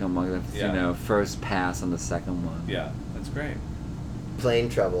the second one, first pass on the second one. Yeah, that's great. Plain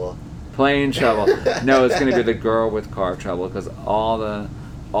Trouble. No, it's going to be The Girl with Car Trouble, because all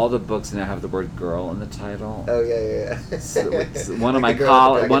the books now have the word girl in the title. Oh, yeah. One of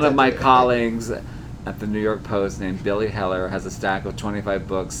my colleagues at the New York Post named Billy Heller has a stack of 25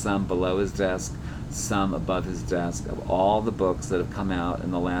 books, some below his desk, some above his desk, of all the books that have come out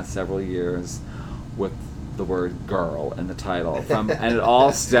in the last several years with the word girl in the title. And it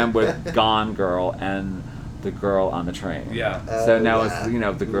all stemmed with Gone Girl and the girl on the train. Yeah. So now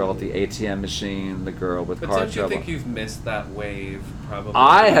it's, the girl at the ATM machine, the girl with car trouble. But don't you think you've missed that wave, probably?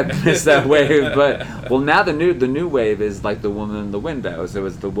 I have missed that wave, but, now the new wave is the woman in the window. So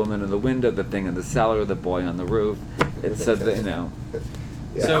it's the woman in the window, the thing in the cellar, the boy on the roof. It's,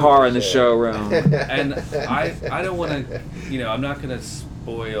 the car in the showroom. And I don't want to, I'm not going to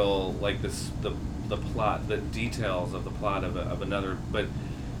spoil like the plot, the details of the plot of another. But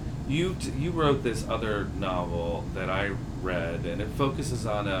you wrote this other novel that I read, and it focuses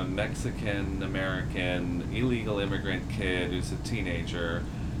on a Mexican American illegal immigrant kid who's a teenager.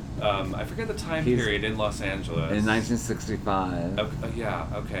 I forget the time period in Los Angeles. In 1965. Yeah.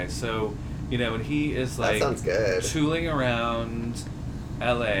 Okay. So and he is That like sounds good. tooling around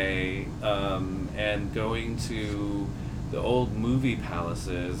L.A. And going to the old movie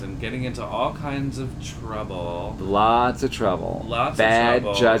palaces and getting into all kinds of trouble. Lots of trouble. Lots of Bad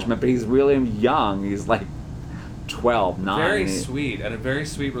trouble. judgment, but he's really young. He's like 12, 9. Very sweet, and a very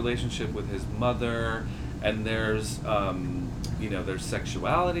sweet relationship with his mother. And there's, there's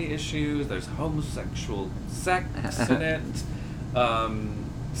sexuality issues. There's homosexual sex in it.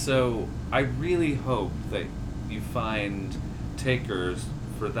 So I really hope that you find takers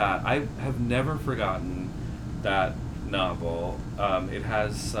for that. I have never forgotten that novel. It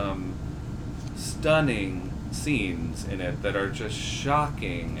has some stunning scenes in it that are just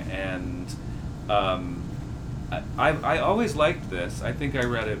shocking, and I always liked this. I think I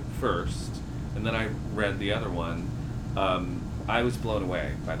read it first, and then I read the other one. I was blown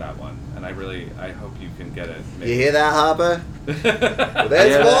away by that one, and I hope you can get it. You hear that, Harper?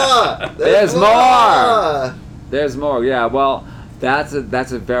 There's Yeah. more. There's more. There's more. Yeah. Well, that's a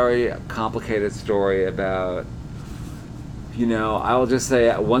very complicated story about. I will just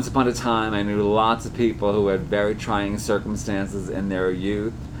say, once upon a time, I knew lots of people who had very trying circumstances in their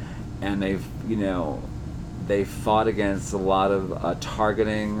youth, and they fought against a lot of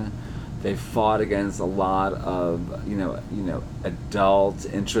targeting. They fought against a lot of adult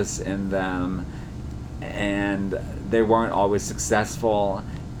interests in them, and they weren't always successful,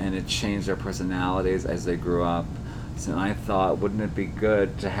 and it changed their personalities as they grew up. So I thought, wouldn't it be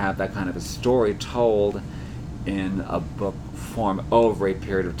good to have that kind of a story told in a book form over a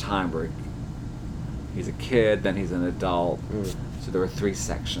period of time where he's a kid, then he's an adult. So there were 3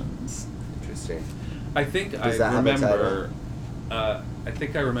 sections. Interesting. I think Does that have a remember. I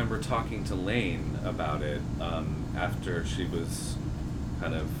think I remember talking to Lane about it after she was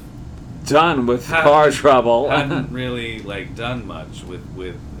kind of Done with car trouble. hadn't really done much with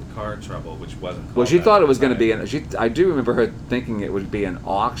car trouble, which wasn't. Well, called she that thought at it was the going to be time. I do remember her thinking it would be an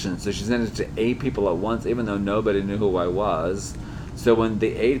auction, so she sent it to 8 people at once, even though nobody knew who I was. So when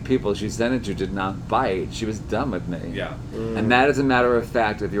the 8 people she sent it to did not bite, she was done with me. Yeah. And that is a matter of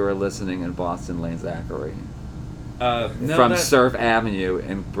fact if you were listening in Boston, Lane Zachary. No, From that- Surf Avenue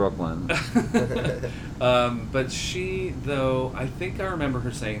in Brooklyn. But she, though, I think I remember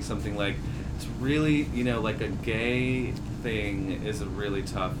her saying something like, it's really, like a gay thing is a really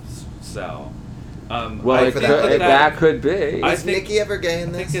tough sell. Well, I it think could, that could be. I Is think- Nikki ever gay in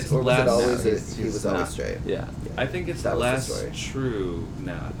I think this? it's Or was less- it always No, he was always straight? Yeah. I think it's That was the less story. true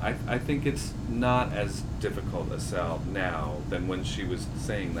now. I think it's not as difficult a sell now than when she was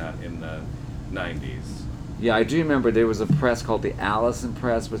saying that in the 90s. Yeah, I do remember there was a press called the Allison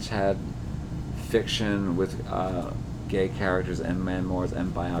Press, which had fiction with gay characters and memoirs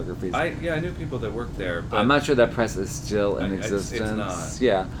and biographies. I knew people that worked there, but I'm not sure that press is still in It's existence. not.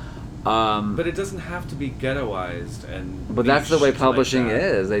 Yeah. But it doesn't have to be ghettoized and. But that's the way niched like publishing that.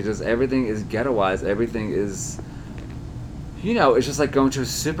 is. Everything is ghettoized. Everything is, it's just like going to a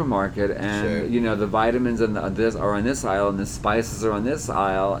supermarket and, Sure. the vitamins and this are on this aisle and the spices are on this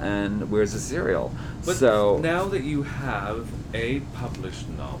aisle and where's the cereal? But So now that you have a published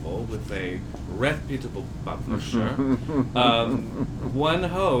novel with a reputable publisher, one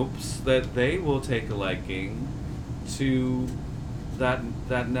hopes that they will take a liking to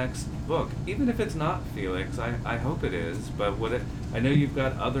that next book, even if it's not Felix. I hope it is, but I know you've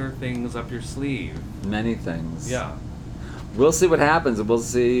got other things up your sleeve. many things. Yeah. We'll see what happens, and we'll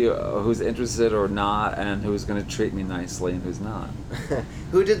see who's interested or not, and who's going to treat me nicely and who's not.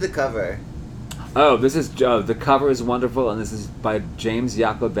 Who did the cover? Oh, this is the cover is wonderful, and this is by James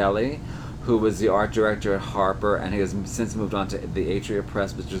Jacobelli, who was the art director at Harper, and he has since moved on to the Atria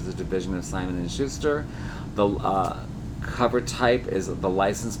Press, which is a division of Simon and Schuster. The cover type is the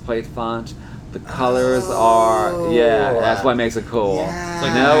license plate font. The colors are that's what makes it cool. Yeah, It's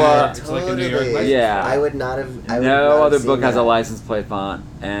like no, it's like a New York license. Yeah. I would not have. I would not No have other seen book has a that. license plate font,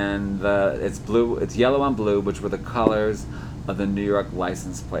 and it's blue. It's yellow on blue, which were the colors of the New York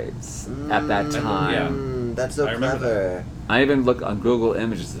license plates at that time. That's so I remember clever. I even look on Google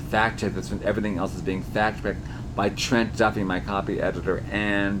Images to fact check this when everything else is being fact checked by Trent Duffy, my copy editor.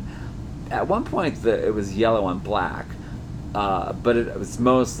 And at one point, it was yellow on black, but it was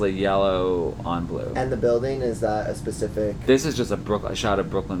mostly yellow on blue. And the building, is that a specific? This is just a shot of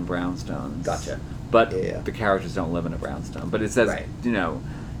Brooklyn brownstones. Gotcha. But Yeah. the characters don't live in a brownstone. But it says, Right.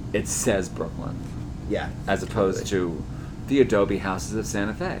 it says Brooklyn, Yeah. as opposed to the adobe houses of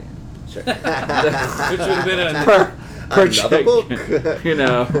Santa Fe. Sure. Which would have been Another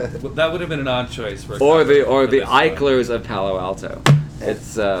book. that would have been an odd choice for. or the for this one. Eichlers of Palo Alto.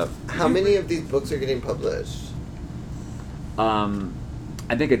 It's How many of these books are getting published?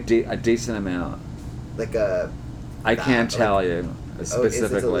 I think a decent amount. Like a. I can't Like- tell you specifically. Oh,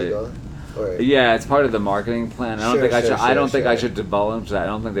 is it illegal? Or Yeah, it's part of the marketing plan. I don't Sure, think I sure, should. I sure, don't think I sure. should divulge that. I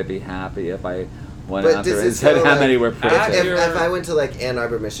don't think they'd be happy if I went But out does there it and said still, how like- many were if, printed. if I went to like Ann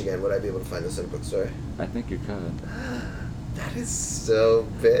Arbor, Michigan, would I be able to find this in a bookstore? I think you could. That is so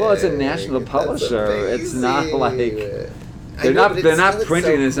big. Well, it's a national That's publisher. It's not amazing. like I they're know, not. but it's They're not still,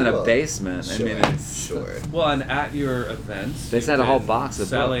 printing it's this so in a cool. basement. Sure, I mean, it's sure. Well, and at your events, They you've sent a whole been box of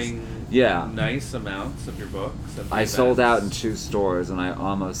selling books. Yeah. nice amounts of your books. At the I sold out in events. 2 stores, and I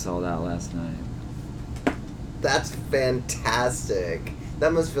almost sold out last night. That's fantastic.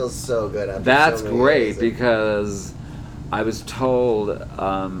 That must feel so good. After That's so many great years of- because I was told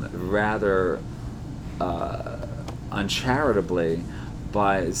rather uncharitably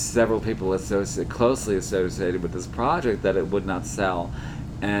by several people closely associated with this project that it would not sell,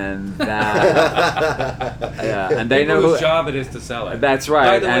 and that yeah, and they People know whose who. job it is to sell it. That's By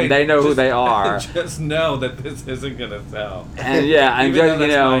right, the and way, they know who just- they are. Just know that this isn't gonna sell. And yeah, and Even just,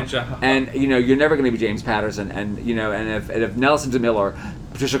 though that's my job. and you're never going to be James Patterson, and and if Nelson DeMille or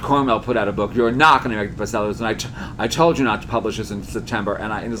Patricia Cornwell put out a book, you're not going to make the bestsellers. And I told you not to publish this in September,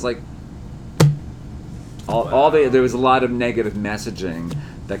 and it's like there was a lot of negative messaging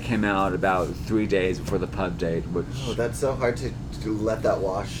that came out about 3 days before the pub date, which Oh, that's so hard to let that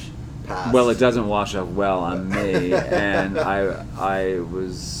wash past. well, it doesn't wash up well on me, and I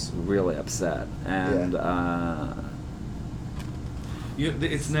was really upset, and.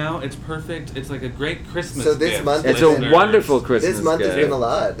 It's perfect. It's like a great Christmas So this gift. month It's has a been- wonderful Christmas This month has gift. been a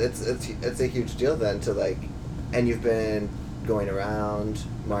lot. It's a huge deal then to like, and you've been going around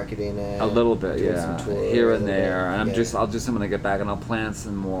marketing it. A little bit, doing yeah, some tours, here a and little there. bit, And yeah. I'll do some when I get back, and I'll plan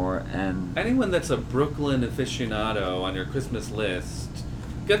some more. And Anyone that's a Brooklyn aficionado on your Christmas list,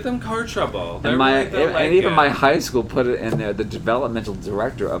 get them Car Trouble. They're and even my high school put it in there. The developmental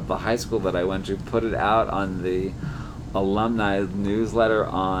director of the high school that I went to put it out on the alumni newsletter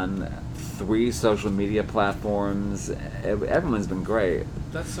on 3 social media platforms. Everyone's been great.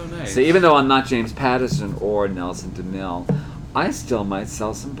 That's so nice. So even though I'm not James Patterson or Nelson DeMille, I still might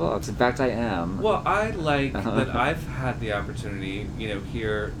sell some books. In fact, I am. Well, I like that I've had the opportunity,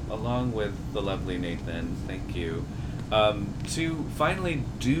 here, along with the lovely Nathan, thank you, to finally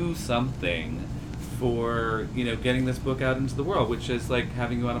do something for, getting this book out into the world, which is like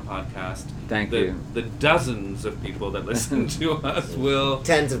having you on a podcast. Thank you. The dozens of people that listen to us will...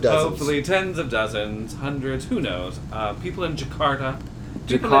 Tens of dozens. Hopefully tens of dozens, hundreds, who knows. People in Jakarta.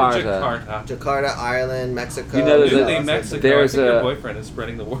 Jakarta, Ireland, Mexico. There's Newly a- Mexico. there's I think your a- boyfriend is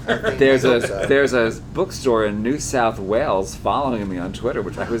spreading the word. There's I hope so. there's a bookstore in New South Wales following me on Twitter,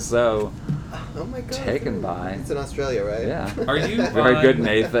 which I was so Oh my god. taken by. It's in Australia, right? Yeah. Are you Very on- good,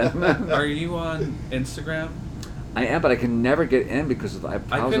 Nathan. Are you on Instagram? I am, but I can never get in because of the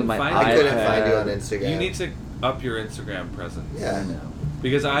problems with couldn't my find iPad. you. I couldn't find you on Instagram. You need to up your Instagram presence. Yeah. I know.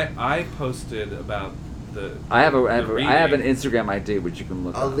 Because I posted about the. I have the an reading. Instagram ID which you can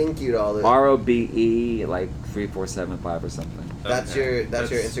look I'll up. link you to all the. ROBE like 3475 or something. That's Okay. your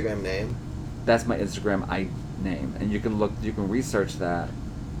Instagram name. That's my Instagram name, and you can research that.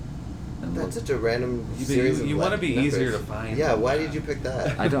 And That's look. such a random You- series of you wanna be numbers. easier to find Yeah, than why that. did you pick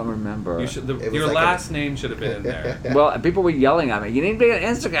that? I don't remember. You should. It was Your like last name should have been in there. Well, people were yelling at me. You need to be on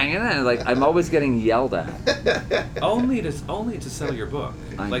Instagram, Like I'm always getting yelled at. only to sell your book.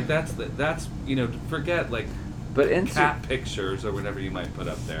 I Like know. that's forget like But cat pictures or whatever you might put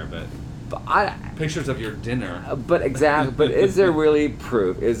up there, but I. pictures of your dinner. But exactly. But is there really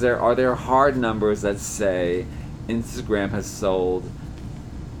proof? Are there hard numbers that say Instagram has sold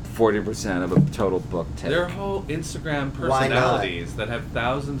 40% of a total book take? There are whole Instagram Why not? personalities that have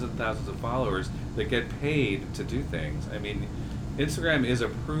thousands and thousands of followers that get paid to do things. I mean, Instagram is a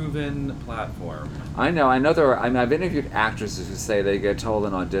proven platform. I know there are. I've interviewed actresses who say they get told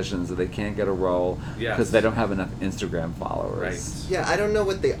in auditions that they can't get a role Yes. because they don't have enough Instagram followers. Right. Yeah, I don't know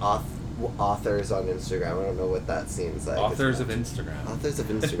what the authors on Instagram. I don't know what that seems like. Authors of Instagram. Authors of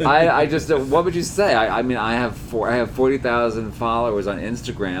Instagram. I just what would you say? I have 40,000 followers on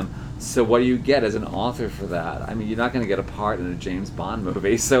Instagram. So what do you get as an author for that? I mean, you're not going to get a part in a James Bond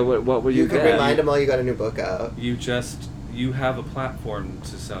movie. So what would you You could get? remind them all you got a new book out. You just you have a platform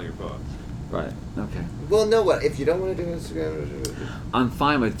to sell your book. Right. Okay. Well, no, what if you don't want to do Instagram? I'm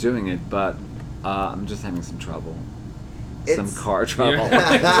fine with doing it, but I'm just having some trouble. Some It's- car trouble.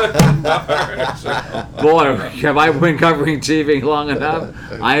 Yeah. Boy, have I been covering TV long enough?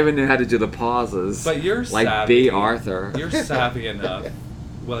 I even knew how to do the pauses. But you're like savvy. B. Arthur. You're savvy enough.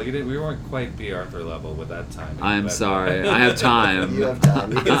 Well, you didn't. We weren't quite B. Arthur level with that time. I'm sorry. I have time. You have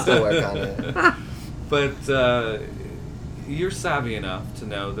time. You can still work on it. But you're savvy enough to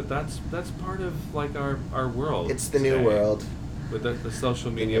know that that's part of like our world. It's the new today. world. With the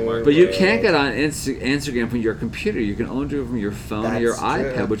social media new market. But you can't get on Instagram from your computer. You can only do it from your phone or your That's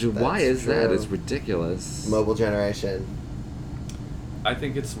true. iPad, which is why That's is that? true. It's ridiculous. Mobile generation. I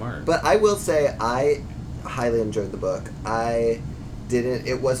think it's smart. But I will say I highly enjoyed the book.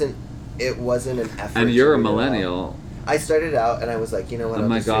 It wasn't an effort. And you're to a read it all. millennial. I started out and I was like, you know what? Oh I'll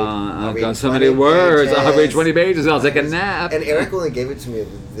my just read- god, I'll I've read got so 20 many words. I'll read pages. 20 pages. I'll take a I was- nap. And Eric only gave it to me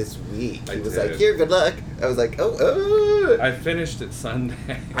this week. I He was did. like, here, good luck. I was like, oh. I finished it Sunday.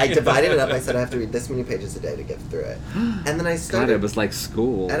 I divided it up. I said I have to read this many pages a day to get through it. And then I God, started. it was like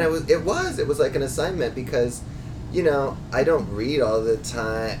school. And it was like an assignment because, you know, I don't read all the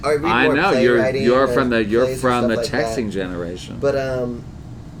time. Or I read I more know playwriting you're and from the plays and stuff like that. texting generation. But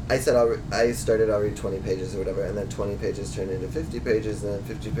I said I'll read 20 pages or whatever, and then 20 pages turned into 50 pages, and then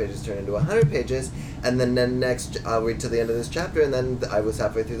 50 pages turned into 100 pages, and then next I'll read to the end of this chapter, and then I was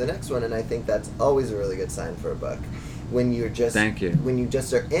halfway through the next one, and I think that's always a really good sign for a book, when you're just Thank you. when you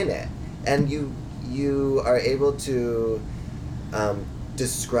just are in it, and you are able to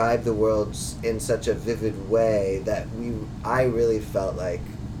describe the world in such a vivid way that I really felt like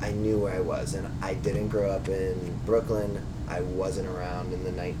I knew where I was, and I didn't grow up in Brooklyn. I wasn't around in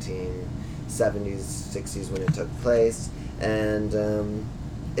the 1970s, 60s when it took place, and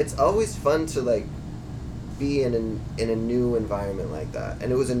it's always fun to like be in a new environment like that,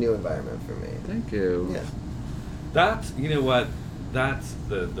 and it was a new environment for me. Thank you. Yeah. That's, you know what, that's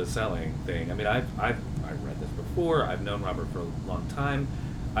the selling thing. I mean, I've read this before. I've known Robert for a long time.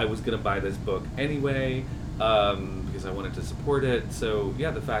 I was gonna buy this book anyway because I wanted to support it. So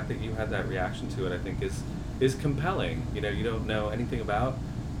yeah, the fact that you had that reaction to it, I think is compelling. You know, you don't know anything about,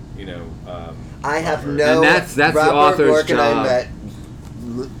 you know. I have Robert. no. And that's the Robert author's Rorke and I job. met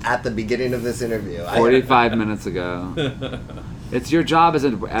at the beginning of this interview. 45 minutes ago. It's your job as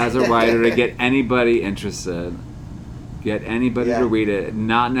a writer to get anybody interested, get anybody Yeah. to read it,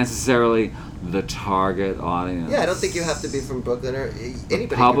 not necessarily the target audience. Yeah, I don't think you have to be from Brooklyn or anybody.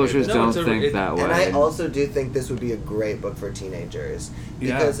 The publishers No, don't it's a- think it- that way. And I also do think this would be a great book for teenagers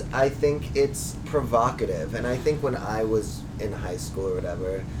because I think it's provocative, and I think when I was in high school or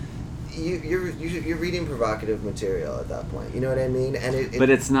whatever, you're reading provocative material at that point. You know what I mean? And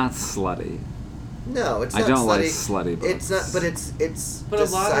But it's not slutty. no, it's I not don't like slutty. slutty books. It's not, but it's But a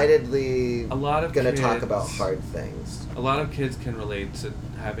lot of- decidedly a lot of gonna talk kids- about hard things. A lot of kids can relate to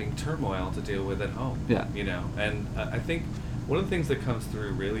having turmoil to deal with at home. Yeah. You know, and I think one of the things that comes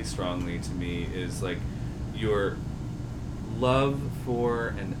through really strongly to me is like your love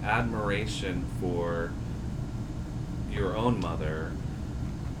for and admiration for your own mother,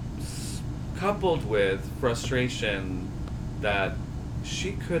 coupled with frustration that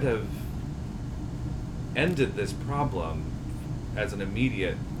she could have ended this problem as an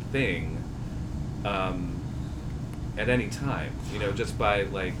immediate thing at any time, you know, just by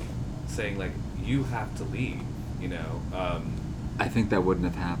like saying like you have to leave, you know. I think that wouldn't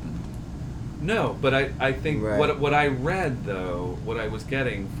have happened. No, but I think Right. what I read though, what I was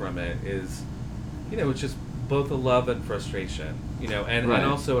getting from it is, you know, it's just both a love and frustration, you know, and Right.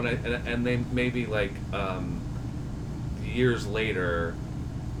 also and they maybe like years later,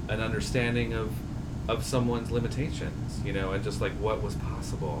 an understanding of someone's limitations, you know, and just like what was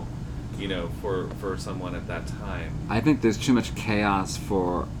possible, you know, for someone at that time. I think there's too much chaos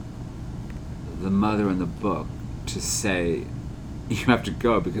for the mother in the book to say you have to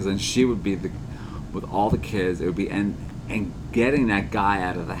go, because then she would be with all the kids. It would be and getting that guy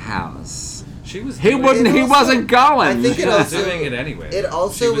out of the house. She was He doing wouldn't. it, He also- wasn't going. I think she it was also- doing it anyway. it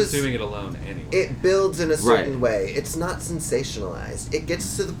also she was was- doing it alone anyway. It builds in a certain Right. way. It's not sensationalized. It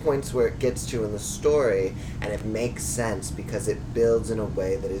gets to the points where it gets to in the story, and it makes sense because it builds in a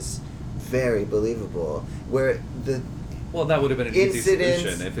way that is very believable. Where Well, that would have been an easy Incidents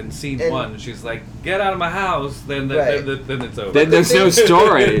solution. If in scene and- one she's like, "Get out of my house," then Right. then it's over. Then there's no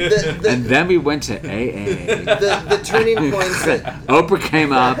story. The- And then we went to AA. the turning points that Oprah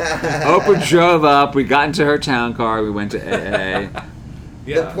came up. Oprah drove up. We got into her town car. We went to AA.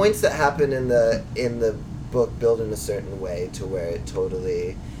 yeah. the points that happen in the book build in a certain way to where it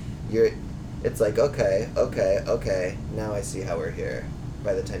totally it's like, okay, now I see how we're here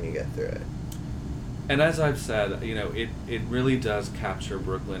by the time you get through it. And as I've said, it really does capture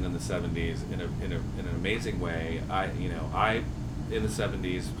Brooklyn in the 70s in an amazing way. I in the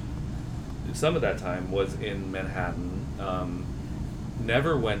 70s, some of that time was in Manhattan.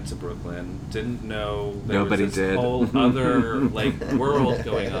 Never went to Brooklyn. Didn't know there Nobody was this did. whole other world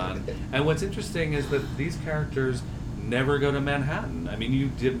going on. And what's interesting is that these characters never go to Manhattan. I mean, you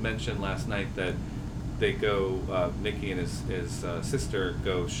did mention last night that they go. Nicky and his sister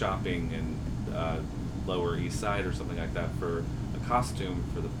go shopping in Lower East Side or something like that for a costume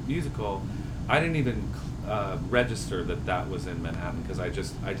for the musical. I didn't even register that was in Manhattan because I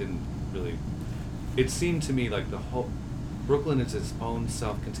didn't really. It seemed to me like the whole Brooklyn is its own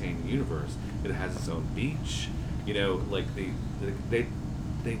self-contained universe. It has its own beach. They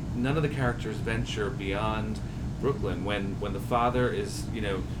none of the characters venture beyond Brooklyn. When the father is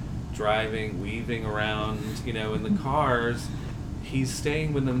driving, weaving around in the cars, he's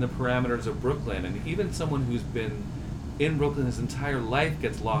staying within the parameters of Brooklyn, and even someone who's been in Brooklyn his entire life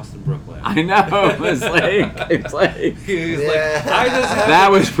gets lost in Brooklyn. I know. It's like He's like, I just have that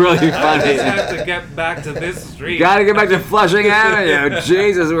to, was really I funny. just have to get back to this street. Gotta get back to Flushing Avenue.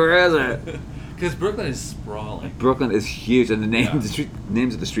 Jesus, where is it? Because Brooklyn is sprawling. Brooklyn is huge, and the Yeah.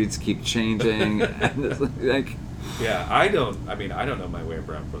 names of the streets keep changing. And it's like, Yeah, I don't know my way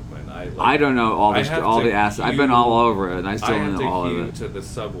around Brooklyn. I don't know all I have the to assets. I've been queue- all over it, and I still I don't have know to all queue of it. to the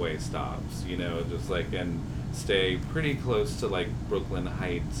subway stops, and stay pretty close to Brooklyn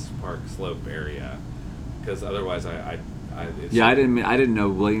Heights, Park Slope area, because otherwise I didn't know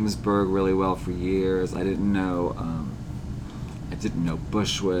Williamsburg really well for years. I didn't know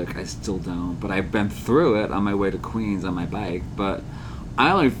Bushwick. I still don't, but I've been through it on my way to Queens on my bike. But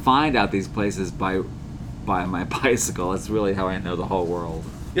I only find out these places by my bicycle. That's really how I know the whole world.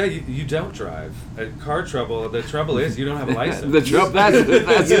 Yeah, you don't drive. Car trouble. The trouble is you don't have a license. That's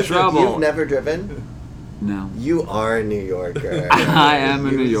the trouble. You've never driven? No. You are a New Yorker. I am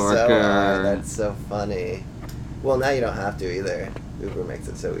a New You Yorker. So are. That's so funny. Well, now you don't have to either. Uber makes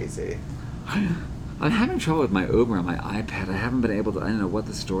it so easy. I'm having trouble with my Uber on my iPad. I haven't been able to. I don't know what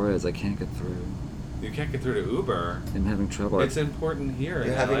the story is. I can't get through. You can't get through to Uber. I'm having trouble. It's important here You're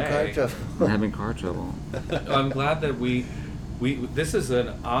in having LA. car trouble. I'm having car trouble. I'm glad that we this is an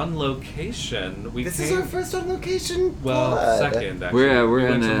on location. This is our first on location. Well, pod. second actually. We're We in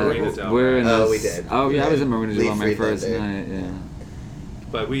went to Marina the Del we're Rey. in Oh, the- we did. Oh yeah, I was in Marina Del Rey on my Leaf first Reed night. Yeah.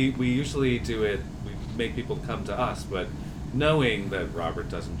 But we usually do it. We make people come to us, but knowing that Robert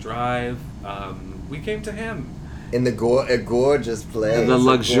doesn't drive, we came to him. In a gorgeous place. The a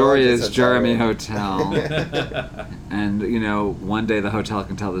luxurious gorgeous Jeremy room. Hotel. And one day the hotel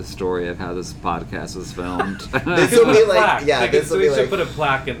can tell the story of how this podcast was filmed. This will be like, yeah, this will we be should like. put a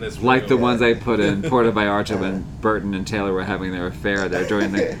plaque in this room. Like the ones I put in Puerto Vallarta when Burton and Taylor were having their affair there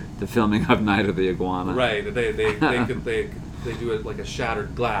during the filming of Night of the Iguana. Right, they do it like a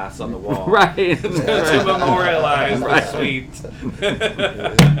shattered glass on the wall. Right. to memorialize the suite.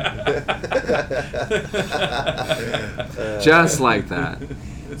 Just like that.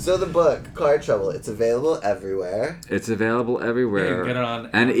 So the book, Car Trouble, it's available everywhere. It's available Yeah, you everywhere. can get it on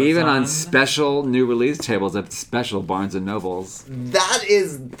and even on Amazon. special new release tables at special Barnes and Nobles. That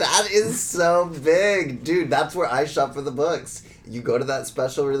is so big, dude. That's where I shop for the books. You go to that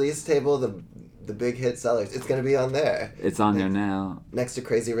special release table, the big hit sellers. It's gonna be on there. It's on there now. Next to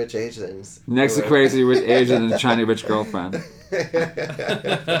Crazy Rich Asians. Next to Crazy Rich Asian and Shiny Rich Girlfriend.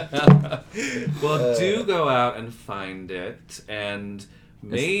 Well, do go out and find it, and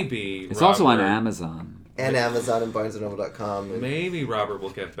maybe It's also on Robert- Amazon. And Amazon and BarnesandNoble.com. And Maybe Robert will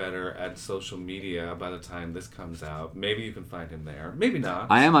get better at social media by the time this comes out. Maybe you can find him there. Maybe not.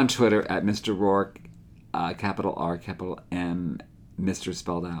 I am on Twitter at Mr. Rorke, capital R, capital M, Mr.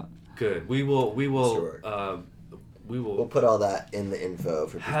 spelled out. Good. We will. Mr. We'll put all that in the info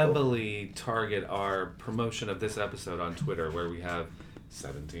for people. heavily target our promotion of this episode on Twitter, where we have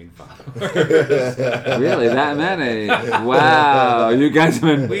 17 followers. Really, that many? Wow, you guys have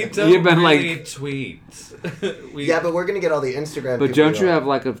been. We don't You've been really like. tweet. Yeah, but we're gonna get all the Instagram. But people don't you on. have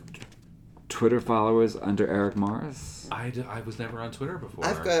like a Twitter followers under Eric Morris? I was never on Twitter before.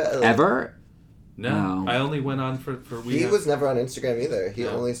 I've got. Ever? No, No. I only went on for He was never on Instagram either. He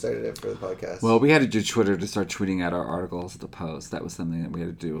No. only started it for the podcast. Well, we had to do Twitter to start tweeting out our articles to post. That was something that we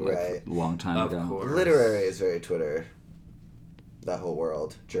had to do like Right. a long time Of ago. course. literary is very Twitter. That whole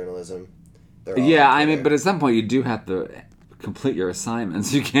world, journalism. They're all Yeah, on I mean, Twitter. but at some point you do have to complete your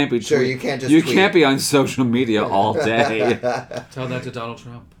assignments. You can't be Sure, you can't just you tweet. can't be on social media all day. Tell that to Donald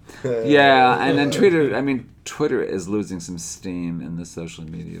Trump. Yeah, and then Twitter is losing some steam in the social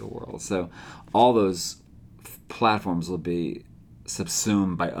media world. So all those platforms will be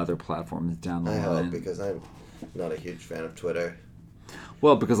subsumed by other platforms down the I line. hope, because I'm not a huge fan of Twitter.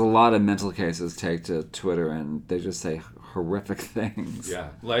 Well, because a lot of mental cases take to Twitter and they just say horrific things. Yeah,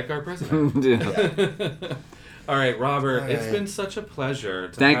 like our president. Yeah. All right, Robert, All it's right. been such a pleasure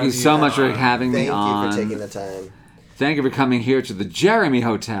to Thank have you so much for on. having Thank me on. you for taking the time. Thank you for coming here to the Jeremy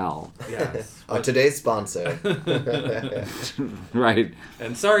Hotel. Yes. Today's sponsor. Right.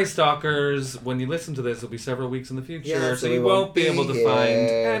 And sorry, stalkers, when you listen to this, it'll be several weeks in the future, Yeah, so so you we won't be able to here. find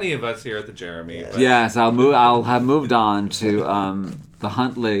any of us here at the Jeremy. Yes. But Yes, I'll have moved on to the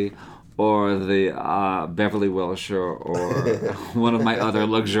Huntley or the Beverly Wilshire or one of my other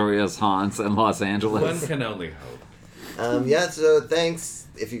luxurious haunts in Los Angeles. one can only hope. Yeah, so thanks.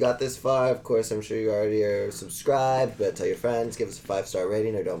 If you got this far, of course, I'm sure you already are subscribed, but tell your friends, give us a 5-star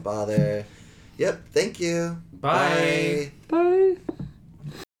rating, or don't bother. Yep, thank you. Bye. Bye.